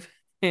Collective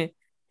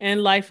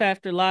and Life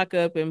After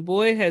Lockup. And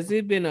boy, has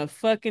it been a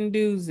fucking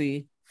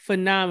doozy.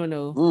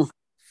 Phenomenal.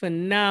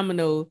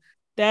 Phenomenal.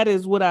 That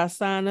is what I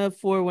sign up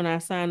for when I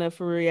sign up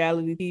for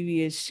reality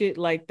TV, is shit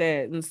like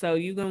that. And so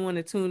you're going to want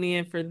to tune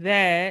in for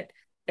that.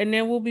 And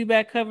then we'll be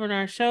back covering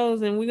our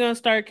shows, and we're going to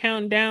start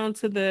counting down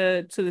to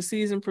the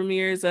season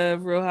premieres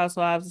of Real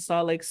Housewives of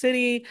Salt Lake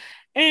City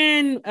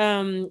and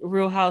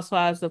Real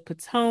Housewives of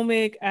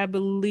Potomac. I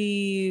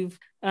believe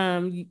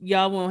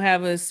y'all won't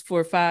have us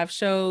for 5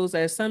 shows,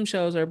 as some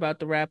shows are about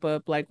to wrap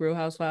up, like Real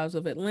Housewives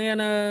of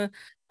Atlanta.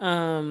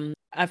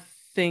 I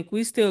think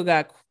we still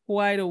got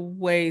quite a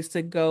ways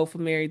to go for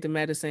Married to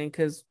Medicine,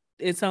 because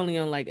it's only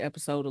on like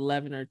episode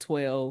 11 or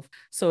 12.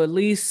 So at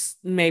least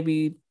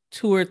maybe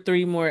 2 or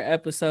 3 more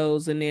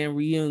episodes and then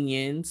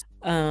reunions.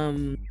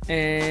 And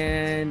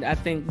I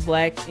think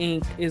Black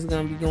Ink is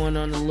gonna be going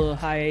on a little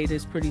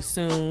hiatus pretty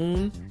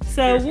soon.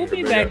 So we'll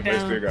be back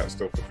down. They still got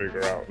stuff to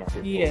figure out.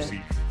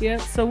 Yeah.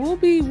 So we'll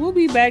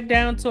be back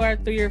down to our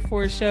 3 or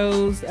 4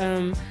 shows.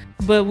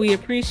 But we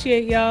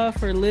appreciate y'all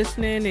for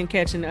listening and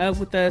catching up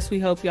with us.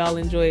 We hope y'all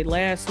enjoyed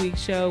last week's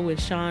show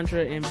with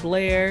Chandra and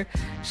Blair.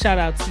 Shout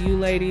out to you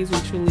ladies. We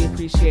truly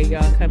appreciate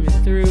y'all coming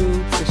through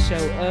to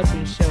show up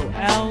and show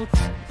out.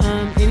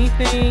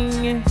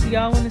 Anything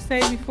y'all want to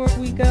say before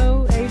we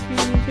go, Adrian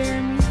and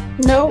Jeremy?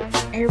 Nope.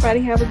 Everybody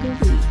have a good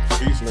week.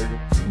 Peace,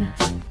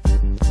 nigga.